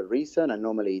for whatever reason, and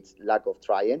normally it's lack of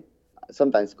trying,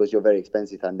 sometimes because you're very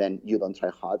expensive and then you don't try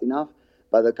hard enough.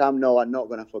 But the Camp Nou are not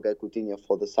going to forget Coutinho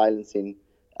for the silencing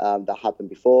that happened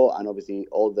before, and obviously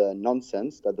all the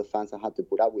nonsense that the fans have had to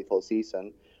put up with all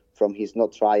season, from his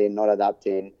not trying, not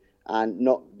adapting, and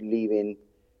not leaving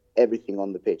everything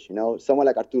on the pitch. You know, someone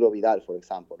like Arturo Vidal, for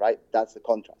example, right? That's the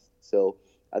contrast. So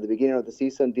at the beginning of the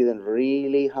season, didn't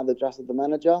really have the trust of the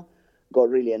manager, got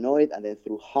really annoyed, and then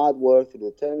through hard work, through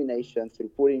determination, through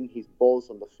putting his balls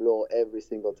on the floor every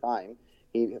single time,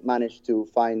 he managed to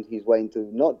find his way into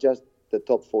not just the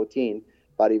top 14,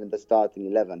 but even the starting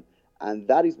 11. And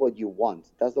that is what you want.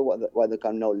 That's why the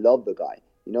Camp Nou love the guy.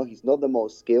 You know, he's not the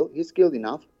most skilled. He's skilled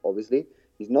enough, obviously.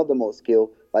 He's not the most skilled,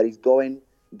 but he's going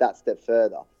that step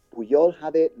further. Puyol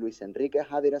had it, Luis Enrique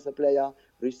had it as a player,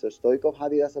 Risto Stoichkov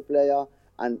had it as a player,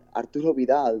 and Arturo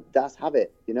Vidal does have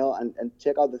it, you know, and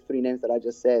check out the three names that I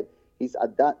just said. He's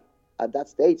at that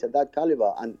stage, at that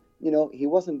caliber, and, you know, he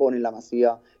wasn't born in La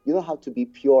Masia. You don't have to be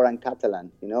pure and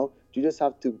Catalan, you know. You just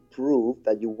have to prove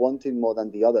that you want it more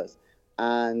than the others.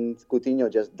 And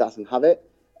Coutinho just doesn't have it.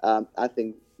 I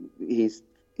think his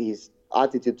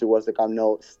attitude towards the Camp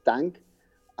Nou stank.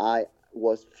 I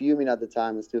was fuming at the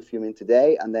time and still fuming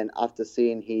today. And then after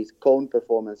seeing his cone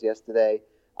performance yesterday,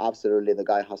 absolutely the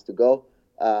guy has to go.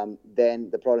 Then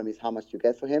the problem is how much you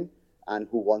get for him and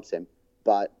who wants him.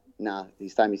 But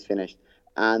his time is finished.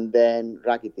 And then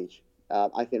Rakitic.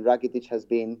 I think Rakitic has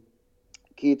been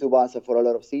key to Barca for a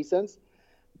lot of seasons.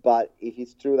 But if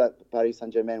it's true that Paris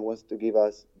Saint-Germain wants to give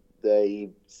us the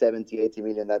 70, 80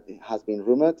 million that has been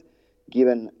rumored,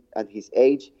 given at his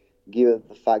age, given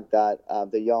the fact that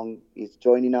the young is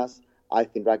joining us, I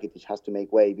think Rakitic has to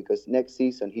make way, because next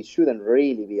season he shouldn't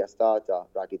really be a starter,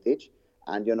 Rakitic,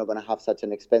 and you're not going to have such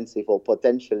an expensive or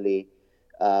potentially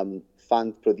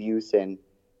fund-producing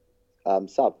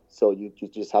sub. So you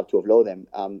just have to offload them.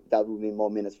 That would mean more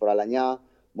minutes for Alanya,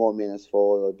 more minutes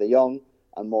for De Jong,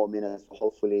 and more minutes for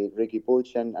hopefully Ricky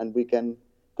Puig, and we can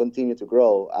continue to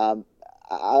grow.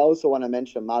 I also want to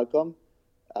mention Malcolm.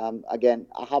 Again,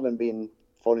 I haven't been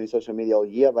following social media all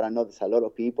year, but I know there's a lot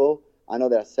of people. I know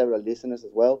there are several listeners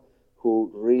as well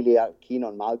who really are keen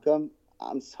on Malcolm.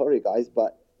 I'm sorry, guys,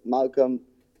 but Malcolm,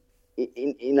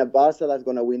 in a Barca that's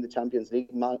going to win the Champions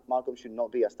League, Malcolm should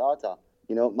not be a starter.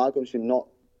 You know, Malcolm should not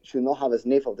have a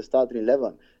sniff of the starting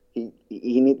 11. We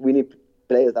need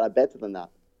players that are better than that.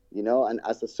 You know, and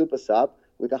as a super sub,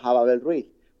 we can have Abel Ruiz.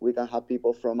 We can have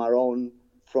people from our own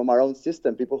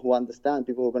system, people who understand,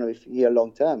 people who are going to be here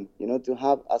long term. You know, to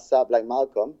have a sub like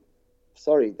Malcolm,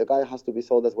 sorry, the guy has to be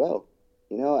sold as well.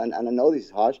 You know, and I know this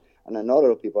is harsh, and I know a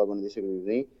lot of people are going to disagree with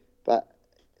me, but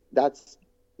that's,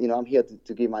 you know, I'm here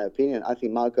to give my opinion. I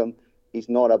think Malcolm is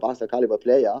not a Barca caliber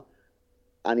player,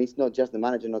 and it's not just the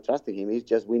manager not trusting him. It's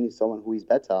just we need someone who is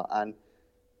better, and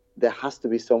there has to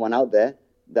be someone out there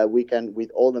that we can,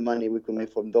 with all the money we can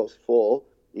make from those four,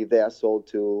 if they are sold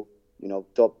to, you know,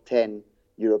 top 10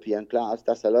 European clubs,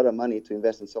 that's a lot of money to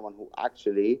invest in someone who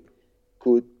actually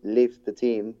could lift the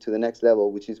team to the next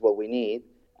level, which is what we need,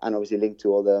 and obviously linked to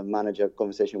all the manager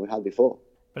conversation we had before.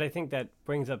 But I think that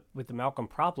brings up with the Malcolm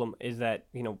problem is that,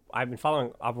 you know, I've been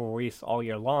following Abel Ruiz all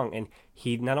year long, and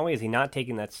he not only is he not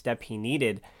taking that step he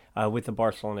needed with the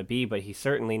Barcelona B, but he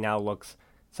certainly now looks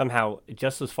somehow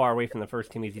just as far away from the first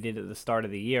team as he did at the start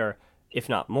of the year, if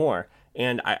not more.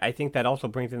 And I think that also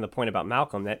brings in the point about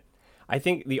Malcolm, that I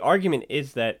think the argument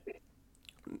is that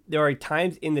there are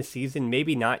times in the season,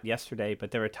 maybe not yesterday,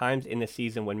 but there are times in the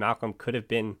season when Malcolm could have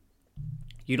been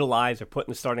utilized or put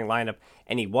in the starting lineup,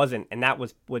 and he wasn't, and that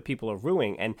was what people are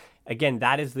ruining. And again,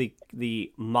 that is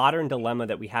the modern dilemma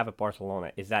that we have at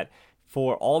Barcelona, is that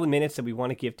for all the minutes that we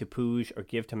want to give to Puig or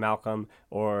give to Malcolm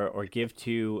or give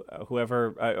to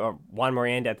whoever, or Juan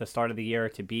Miranda at the start of the year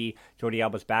to be Jordi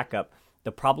Alba's backup,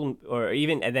 the problem, or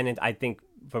even, and then I think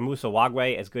for Musa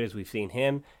Wagwe, as good as we've seen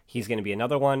him, he's going to be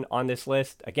another one on this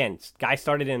list. Again, guy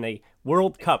started in a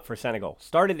World Cup for Senegal,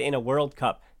 started in a World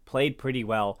Cup, played pretty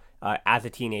well as a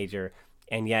teenager,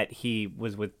 and yet he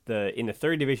was in the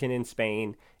third division in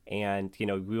Spain, and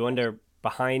we wonder,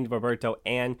 behind Roberto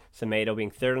and Semedo being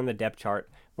third on the depth chart,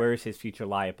 where is his future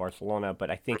lie at Barcelona?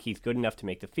 But I think he's good enough to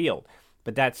make the field.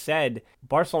 But that said,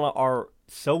 Barcelona are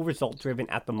so result-driven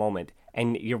at the moment.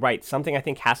 And you're right, something I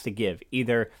think has to give.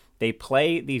 Either they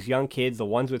play these young kids, the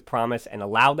ones with promise, and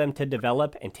allow them to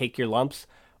develop and take your lumps,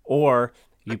 or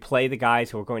you play the guys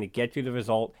who are going to get you the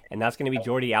result, and that's going to be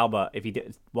Jordi Alba.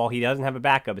 While he doesn't have a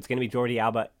backup, it's going to be Jordi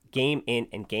Alba game in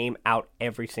and game out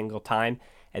every single time.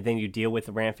 And then you deal with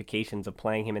the ramifications of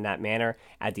playing him in that manner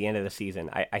at the end of the season.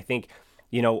 I think,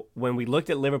 when we looked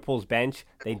at Liverpool's bench,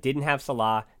 they didn't have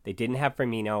Salah, they didn't have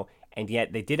Firmino, and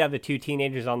yet they did have the two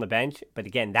teenagers on the bench. But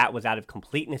again, that was out of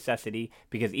complete necessity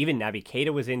because even Naby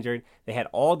Keita was injured. They had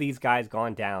all these guys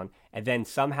gone down. And then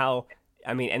somehow,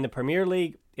 in the Premier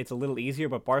League, it's a little easier,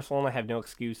 but Barcelona have no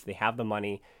excuse. They have the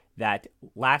money. That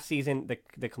last season,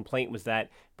 the complaint was that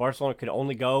Barcelona could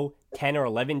only go 10 or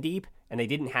 11 deep, and they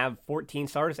didn't have 14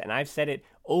 starters. And I've said it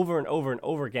over and over and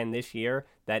over again this year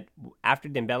that after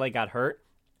Dembele got hurt,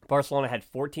 Barcelona had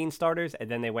 14 starters, and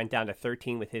then they went down to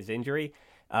 13 with his injury.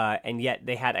 And yet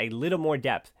they had a little more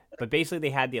depth. But basically they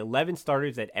had the 11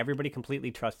 starters that everybody completely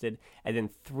trusted, and then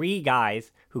 3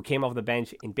 guys who came off the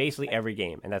bench in basically every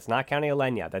game. And that's not counting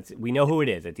Alenya. We know who it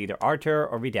is. It's either Artur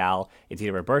or Vidal. It's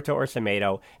either Roberto or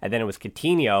Semedo. And then it was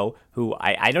Coutinho, who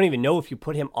I don't even know if you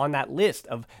put him on that list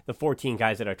of the 14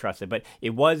 guys that are trusted. But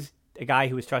it was a guy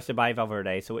who was trusted by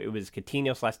Valverde, so it was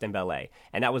Coutinho/Dembele.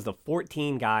 And that was the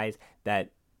 14 guys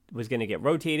that was going to get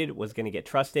rotated, was going to get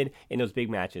trusted in those big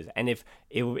matches. And if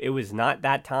it was not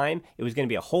that time, it was going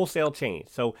to be a wholesale change.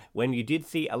 So when you did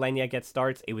see Alenya get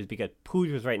starts, it was because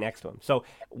Puig was right next to him. So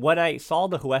when I saw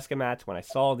the Huesca match, when I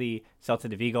saw the Celta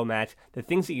de Vigo match, the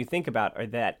things that you think about are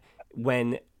that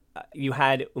when you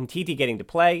had Umtiti getting to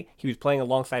play, he was playing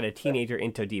alongside a teenager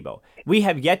in Todibo. We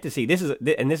have yet to see, this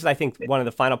is I think one of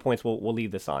the final points we'll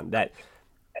leave this on, that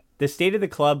the state of the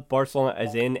club Barcelona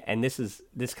is in, and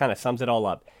this kind of sums it all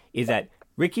up, is that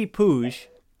Riqui Puig,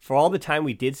 for all the time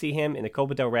we did see him in the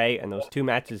Copa del Rey and those 2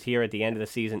 matches here at the end of the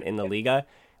season in the Liga,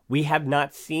 we have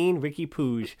not seen Riqui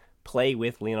Puig play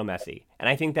with Lionel Messi. And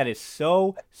I think that is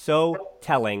so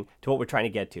telling to what we're trying to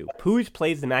get to. Puig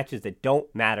plays the matches that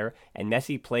don't matter, and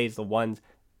Messi plays the ones,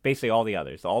 basically all the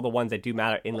others, all the ones that do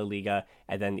matter in La Liga.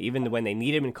 And then even when they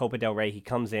need him in Copa del Rey, he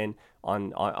comes in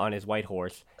on his white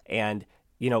horse. And,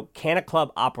 can a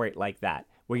club operate like that?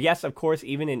 Where, yes, of course,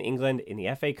 even in England, in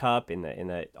the FA Cup, in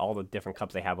the all the different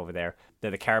cups they have over there,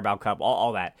 the Carabao Cup,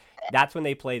 all that, that's when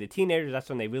they play the teenagers. That's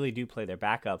when they really do play their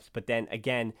backups. But then,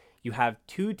 again, you have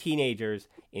 2 teenagers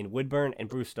in Woodburn and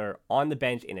Brewster on the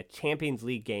bench in a Champions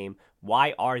League game.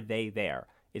 Why are they there?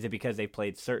 Is it because they've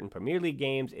played certain Premier League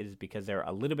games? Is it because they're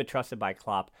a little bit trusted by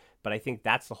Klopp? But I think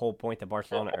that's the whole point that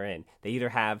Barcelona are in. They either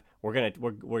have,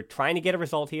 we're trying to get a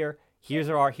result here. Here's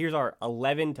our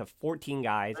 11 to 14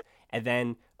 guys. And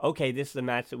then, okay, this is a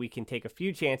match that we can take a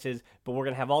few chances, but we're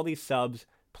going to have all these subs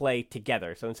play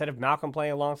together. So instead of Malcolm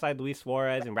playing alongside Luis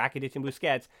Suarez and Rakitic and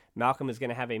Busquets, Malcolm is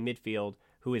going to have a midfield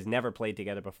who has never played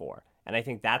together before. And I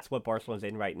think that's what Barcelona's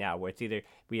in right now, where it's either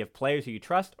we have players who you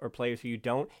trust or players who you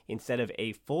don't, instead of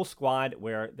a full squad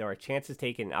where there are chances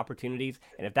taken and opportunities.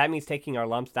 And if that means taking our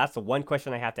lumps, that's the one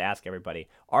question I have to ask everybody.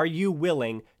 Are you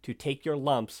willing to take your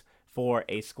lumps for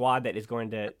a squad that is going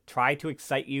to try to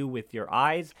excite you with your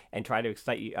eyes and try to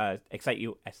excite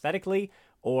you aesthetically?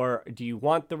 Or do you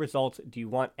want the results? Do you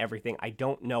want everything? I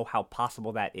don't know how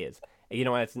possible that is.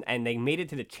 And they made it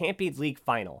to the Champions League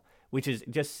final, which is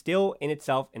just still in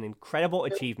itself an incredible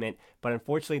achievement. But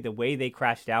unfortunately, the way they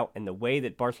crashed out and the way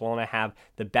that Barcelona have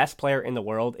the best player in the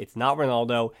world, it's not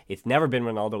Ronaldo. It's never been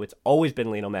Ronaldo. It's always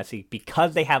been Lionel Messi.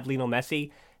 Because they have Lionel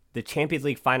Messi, the Champions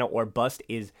League final or bust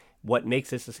is what makes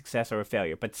this a success or a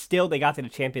failure. But still, they got to the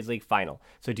Champions League final.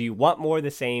 So do you want more of the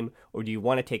same, or do you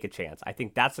want to take a chance? I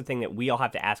think that's the thing that we all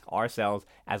have to ask ourselves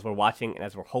as we're watching and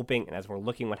as we're hoping and as we're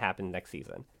looking what happens next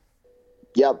season.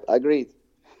 Yep, agreed.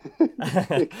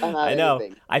 I know.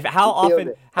 How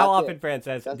often Fran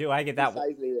says, "Do I get that?"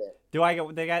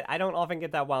 I don't often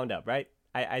get that wound up, right?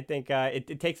 I think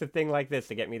it takes a thing like this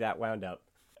to get me that wound up.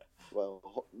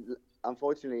 Well,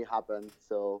 unfortunately, it happened.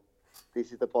 So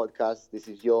this is the podcast. This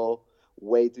is your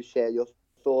way to share your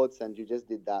thoughts, and you just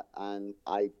did that, and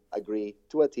I agree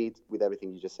to a T with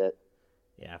everything you just said.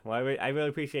 Yeah, well, I really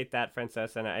appreciate that,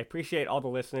 Frances, and I appreciate all the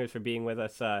listeners for being with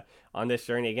us on this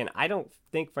journey. Again, I don't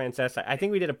think, Frances, I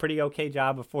think we did a pretty okay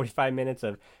job of 45 minutes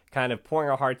of kind of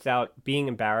pouring our hearts out, being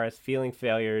embarrassed, feeling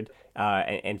failed,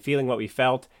 and feeling what we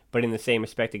felt, but in the same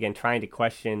respect, again, trying to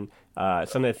question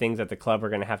some of the things that the club are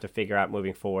going to have to figure out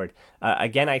moving forward.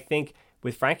 Again, I think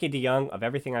with Frankie de Jong, of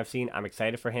everything I've seen, I'm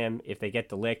excited for him. If they get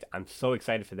De Ligt, I'm so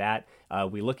excited for that.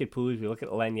 We look at Poos, we look at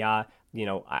Lenya.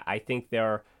 I think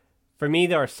for me,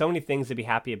 there are so many things to be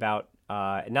happy about.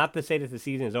 Not to say that the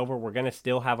season is over. We're going to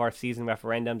still have our season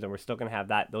referendums, and we're still going to have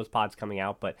those pods coming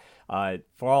out. But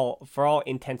for all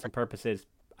intents and purposes,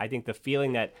 I think the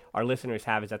feeling that our listeners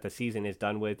have is that the season is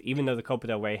done with, even though the Copa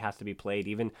del Rey has to be played,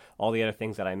 even all the other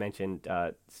things that I mentioned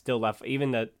still left,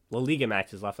 even the La Liga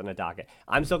matches left on the docket.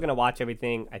 I'm still going to watch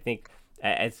everything. I think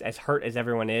as hurt as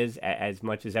everyone is, as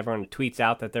much as everyone tweets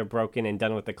out that they're broken and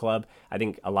done with the club, I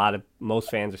think most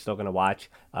fans are still going to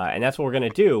watch, and that's what we're going to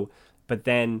do. But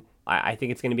then I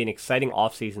think it's going to be an exciting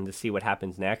offseason to see what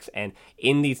happens next. And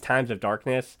in these times of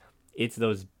darkness, it's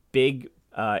those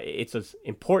it's those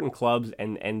important clubs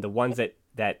and the ones that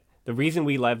the reason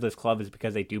we love this club is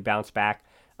because they do bounce back.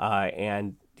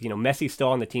 And Messi's still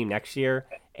on the team next year,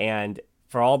 and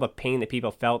for all the pain that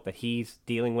people felt that he's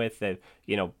dealing with, that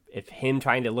if him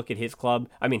trying to look at his club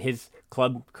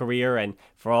career, and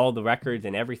for all the records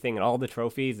and everything and all the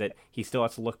trophies that he still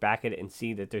has to look back at it and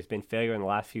see that there's been failure in the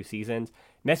last few seasons.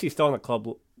 Messi's still on the club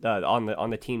on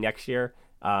the team next year.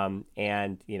 We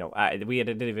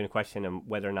didn't even question him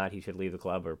whether or not he should leave the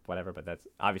club or whatever, but that's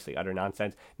obviously utter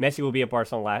nonsense. Messi will be at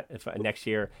Barcelona next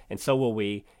year, and so will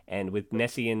we. And with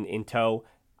Messi in tow,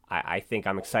 I think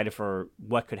I'm excited for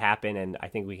what could happen, and I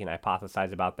think we can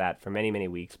hypothesize about that for many, many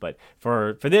weeks. But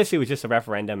for this, it was just a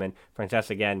referendum, and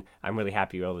Francesca, again, I'm really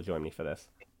happy you were able to join me for this.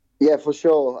 Yeah, for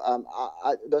sure.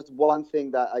 There's one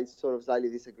thing that I sort of slightly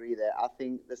disagree there. I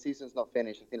think the season's not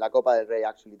finished. I think La Copa del Rey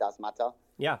actually does matter.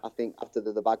 Yeah. I think after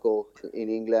the debacle in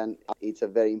England, it's a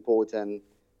very important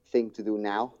thing to do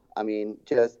now. I mean,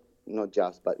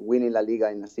 but winning La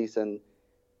Liga in a season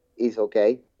is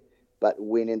okay, but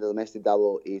winning the domestic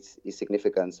double is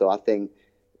significant. So I think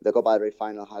the Copa del Rey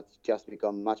final has just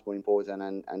become much more important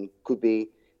and could be,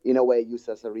 in a way, used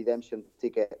as a redemption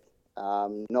ticket.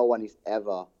 No one is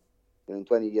ever, in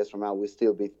 20 years from now, we'll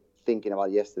still be thinking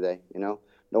about yesterday, No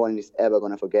one is ever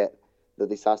going to forget the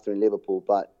disaster in Liverpool,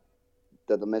 but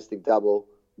the domestic double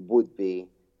would be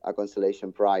a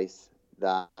consolation prize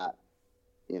that,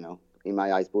 in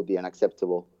my eyes, would be an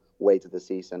acceptable way to the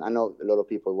season. I know a lot of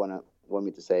people want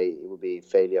me to say it would be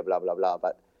failure, blah, blah, blah,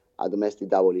 but a domestic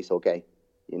double is okay.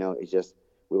 It's just,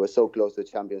 we were so close to the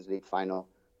Champions League final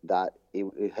that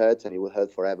it hurts and it will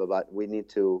hurt forever, but we need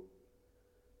to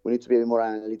be a bit more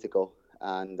analytical,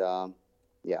 and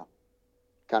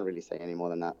can't really say any more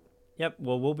than that. Yep.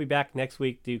 Well, we'll be back next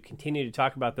week to continue to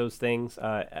talk about those things.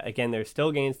 Again, there's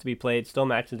still games to be played, still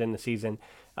matches in the season.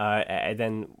 And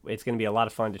then it's going to be a lot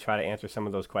of fun to try to answer some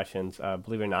of those questions,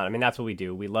 believe it or not. I mean, that's what we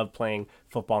do. We love playing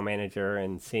Football Manager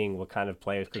and seeing what kind of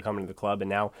players could come into the club. And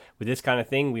now with this kind of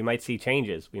thing, we might see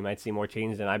changes. We might see more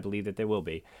changes than I believe that there will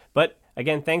be. But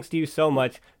again, thanks to you so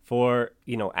much for,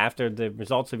 after the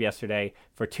results of yesterday,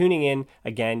 for tuning in.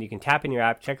 Again, you can tap in your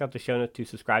app, check out the show notes to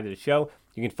subscribe to the show.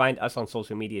 You can find us on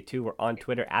social media too. We're on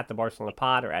Twitter at the Barcelona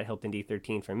Pod or at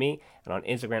HiltonD13 for me, and on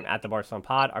Instagram at the Barcelona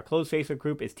Pod. Our closed Facebook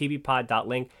group is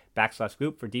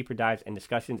TBPod139/group for deeper dives and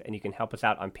discussions, and you can help us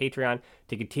out on Patreon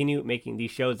to continue making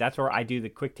these shows. That's where I do the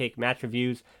quick take match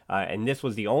reviews, and this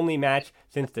was the only match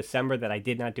since December that I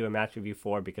did not do a match review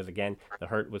for because, again, the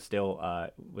hurt was still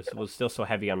was still so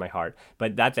heavy on my heart.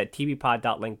 But that's at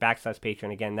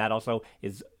TBPod.link/Patreon. Again, that also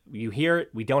is. You hear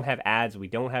it, we don't have ads, we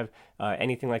don't have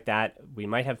anything like that. We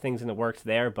might have things in the works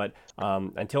there, but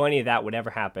until any of that would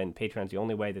ever happen, Patreon's the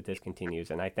only way that this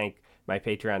continues. And I thank my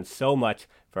Patreon so much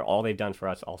for all they've done for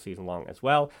us all season long as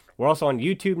well. We're also on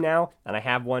YouTube now, and I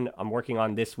have one I'm working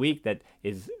on this week that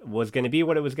was going to be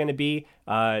what it was going to be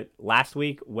last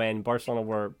week when Barcelona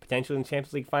were potentially in the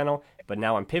Champions League final, but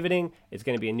now I'm pivoting. It's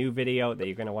going to be a new video that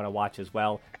you're going to want to watch as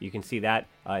well. You can see that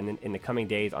in the coming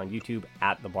days on YouTube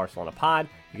at the Barcelona Pod.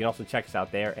 You can also check us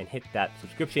out there and hit that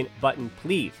subscription button,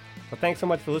 please. So thanks so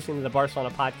much for listening to the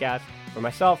Barcelona Podcast. For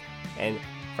myself and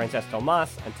Frances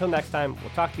Tomas, until next time, we'll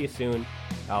talk to you soon.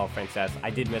 Oh, Frances, I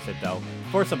did miss it though.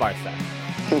 Forza Barca.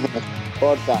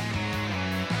 Forza.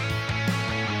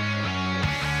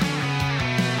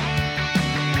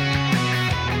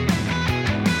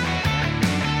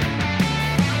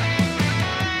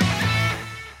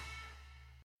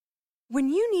 When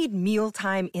you need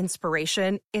mealtime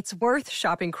inspiration, it's worth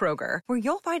shopping Kroger, where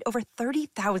you'll find over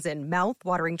 30,000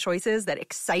 mouth-watering choices that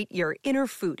excite your inner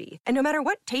foodie. And no matter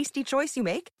what tasty choice you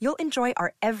make, you'll enjoy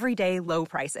our everyday low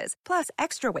prices, plus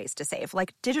extra ways to save,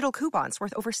 like digital coupons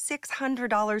worth over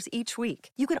 $600 each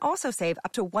week. You can also save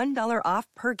up to $1 off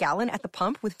per gallon at the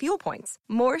pump with fuel points.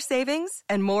 More savings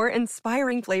and more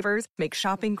inspiring flavors make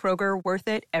shopping Kroger worth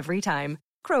it every time.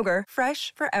 Kroger,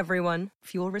 fresh for everyone.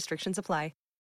 Fuel restrictions apply.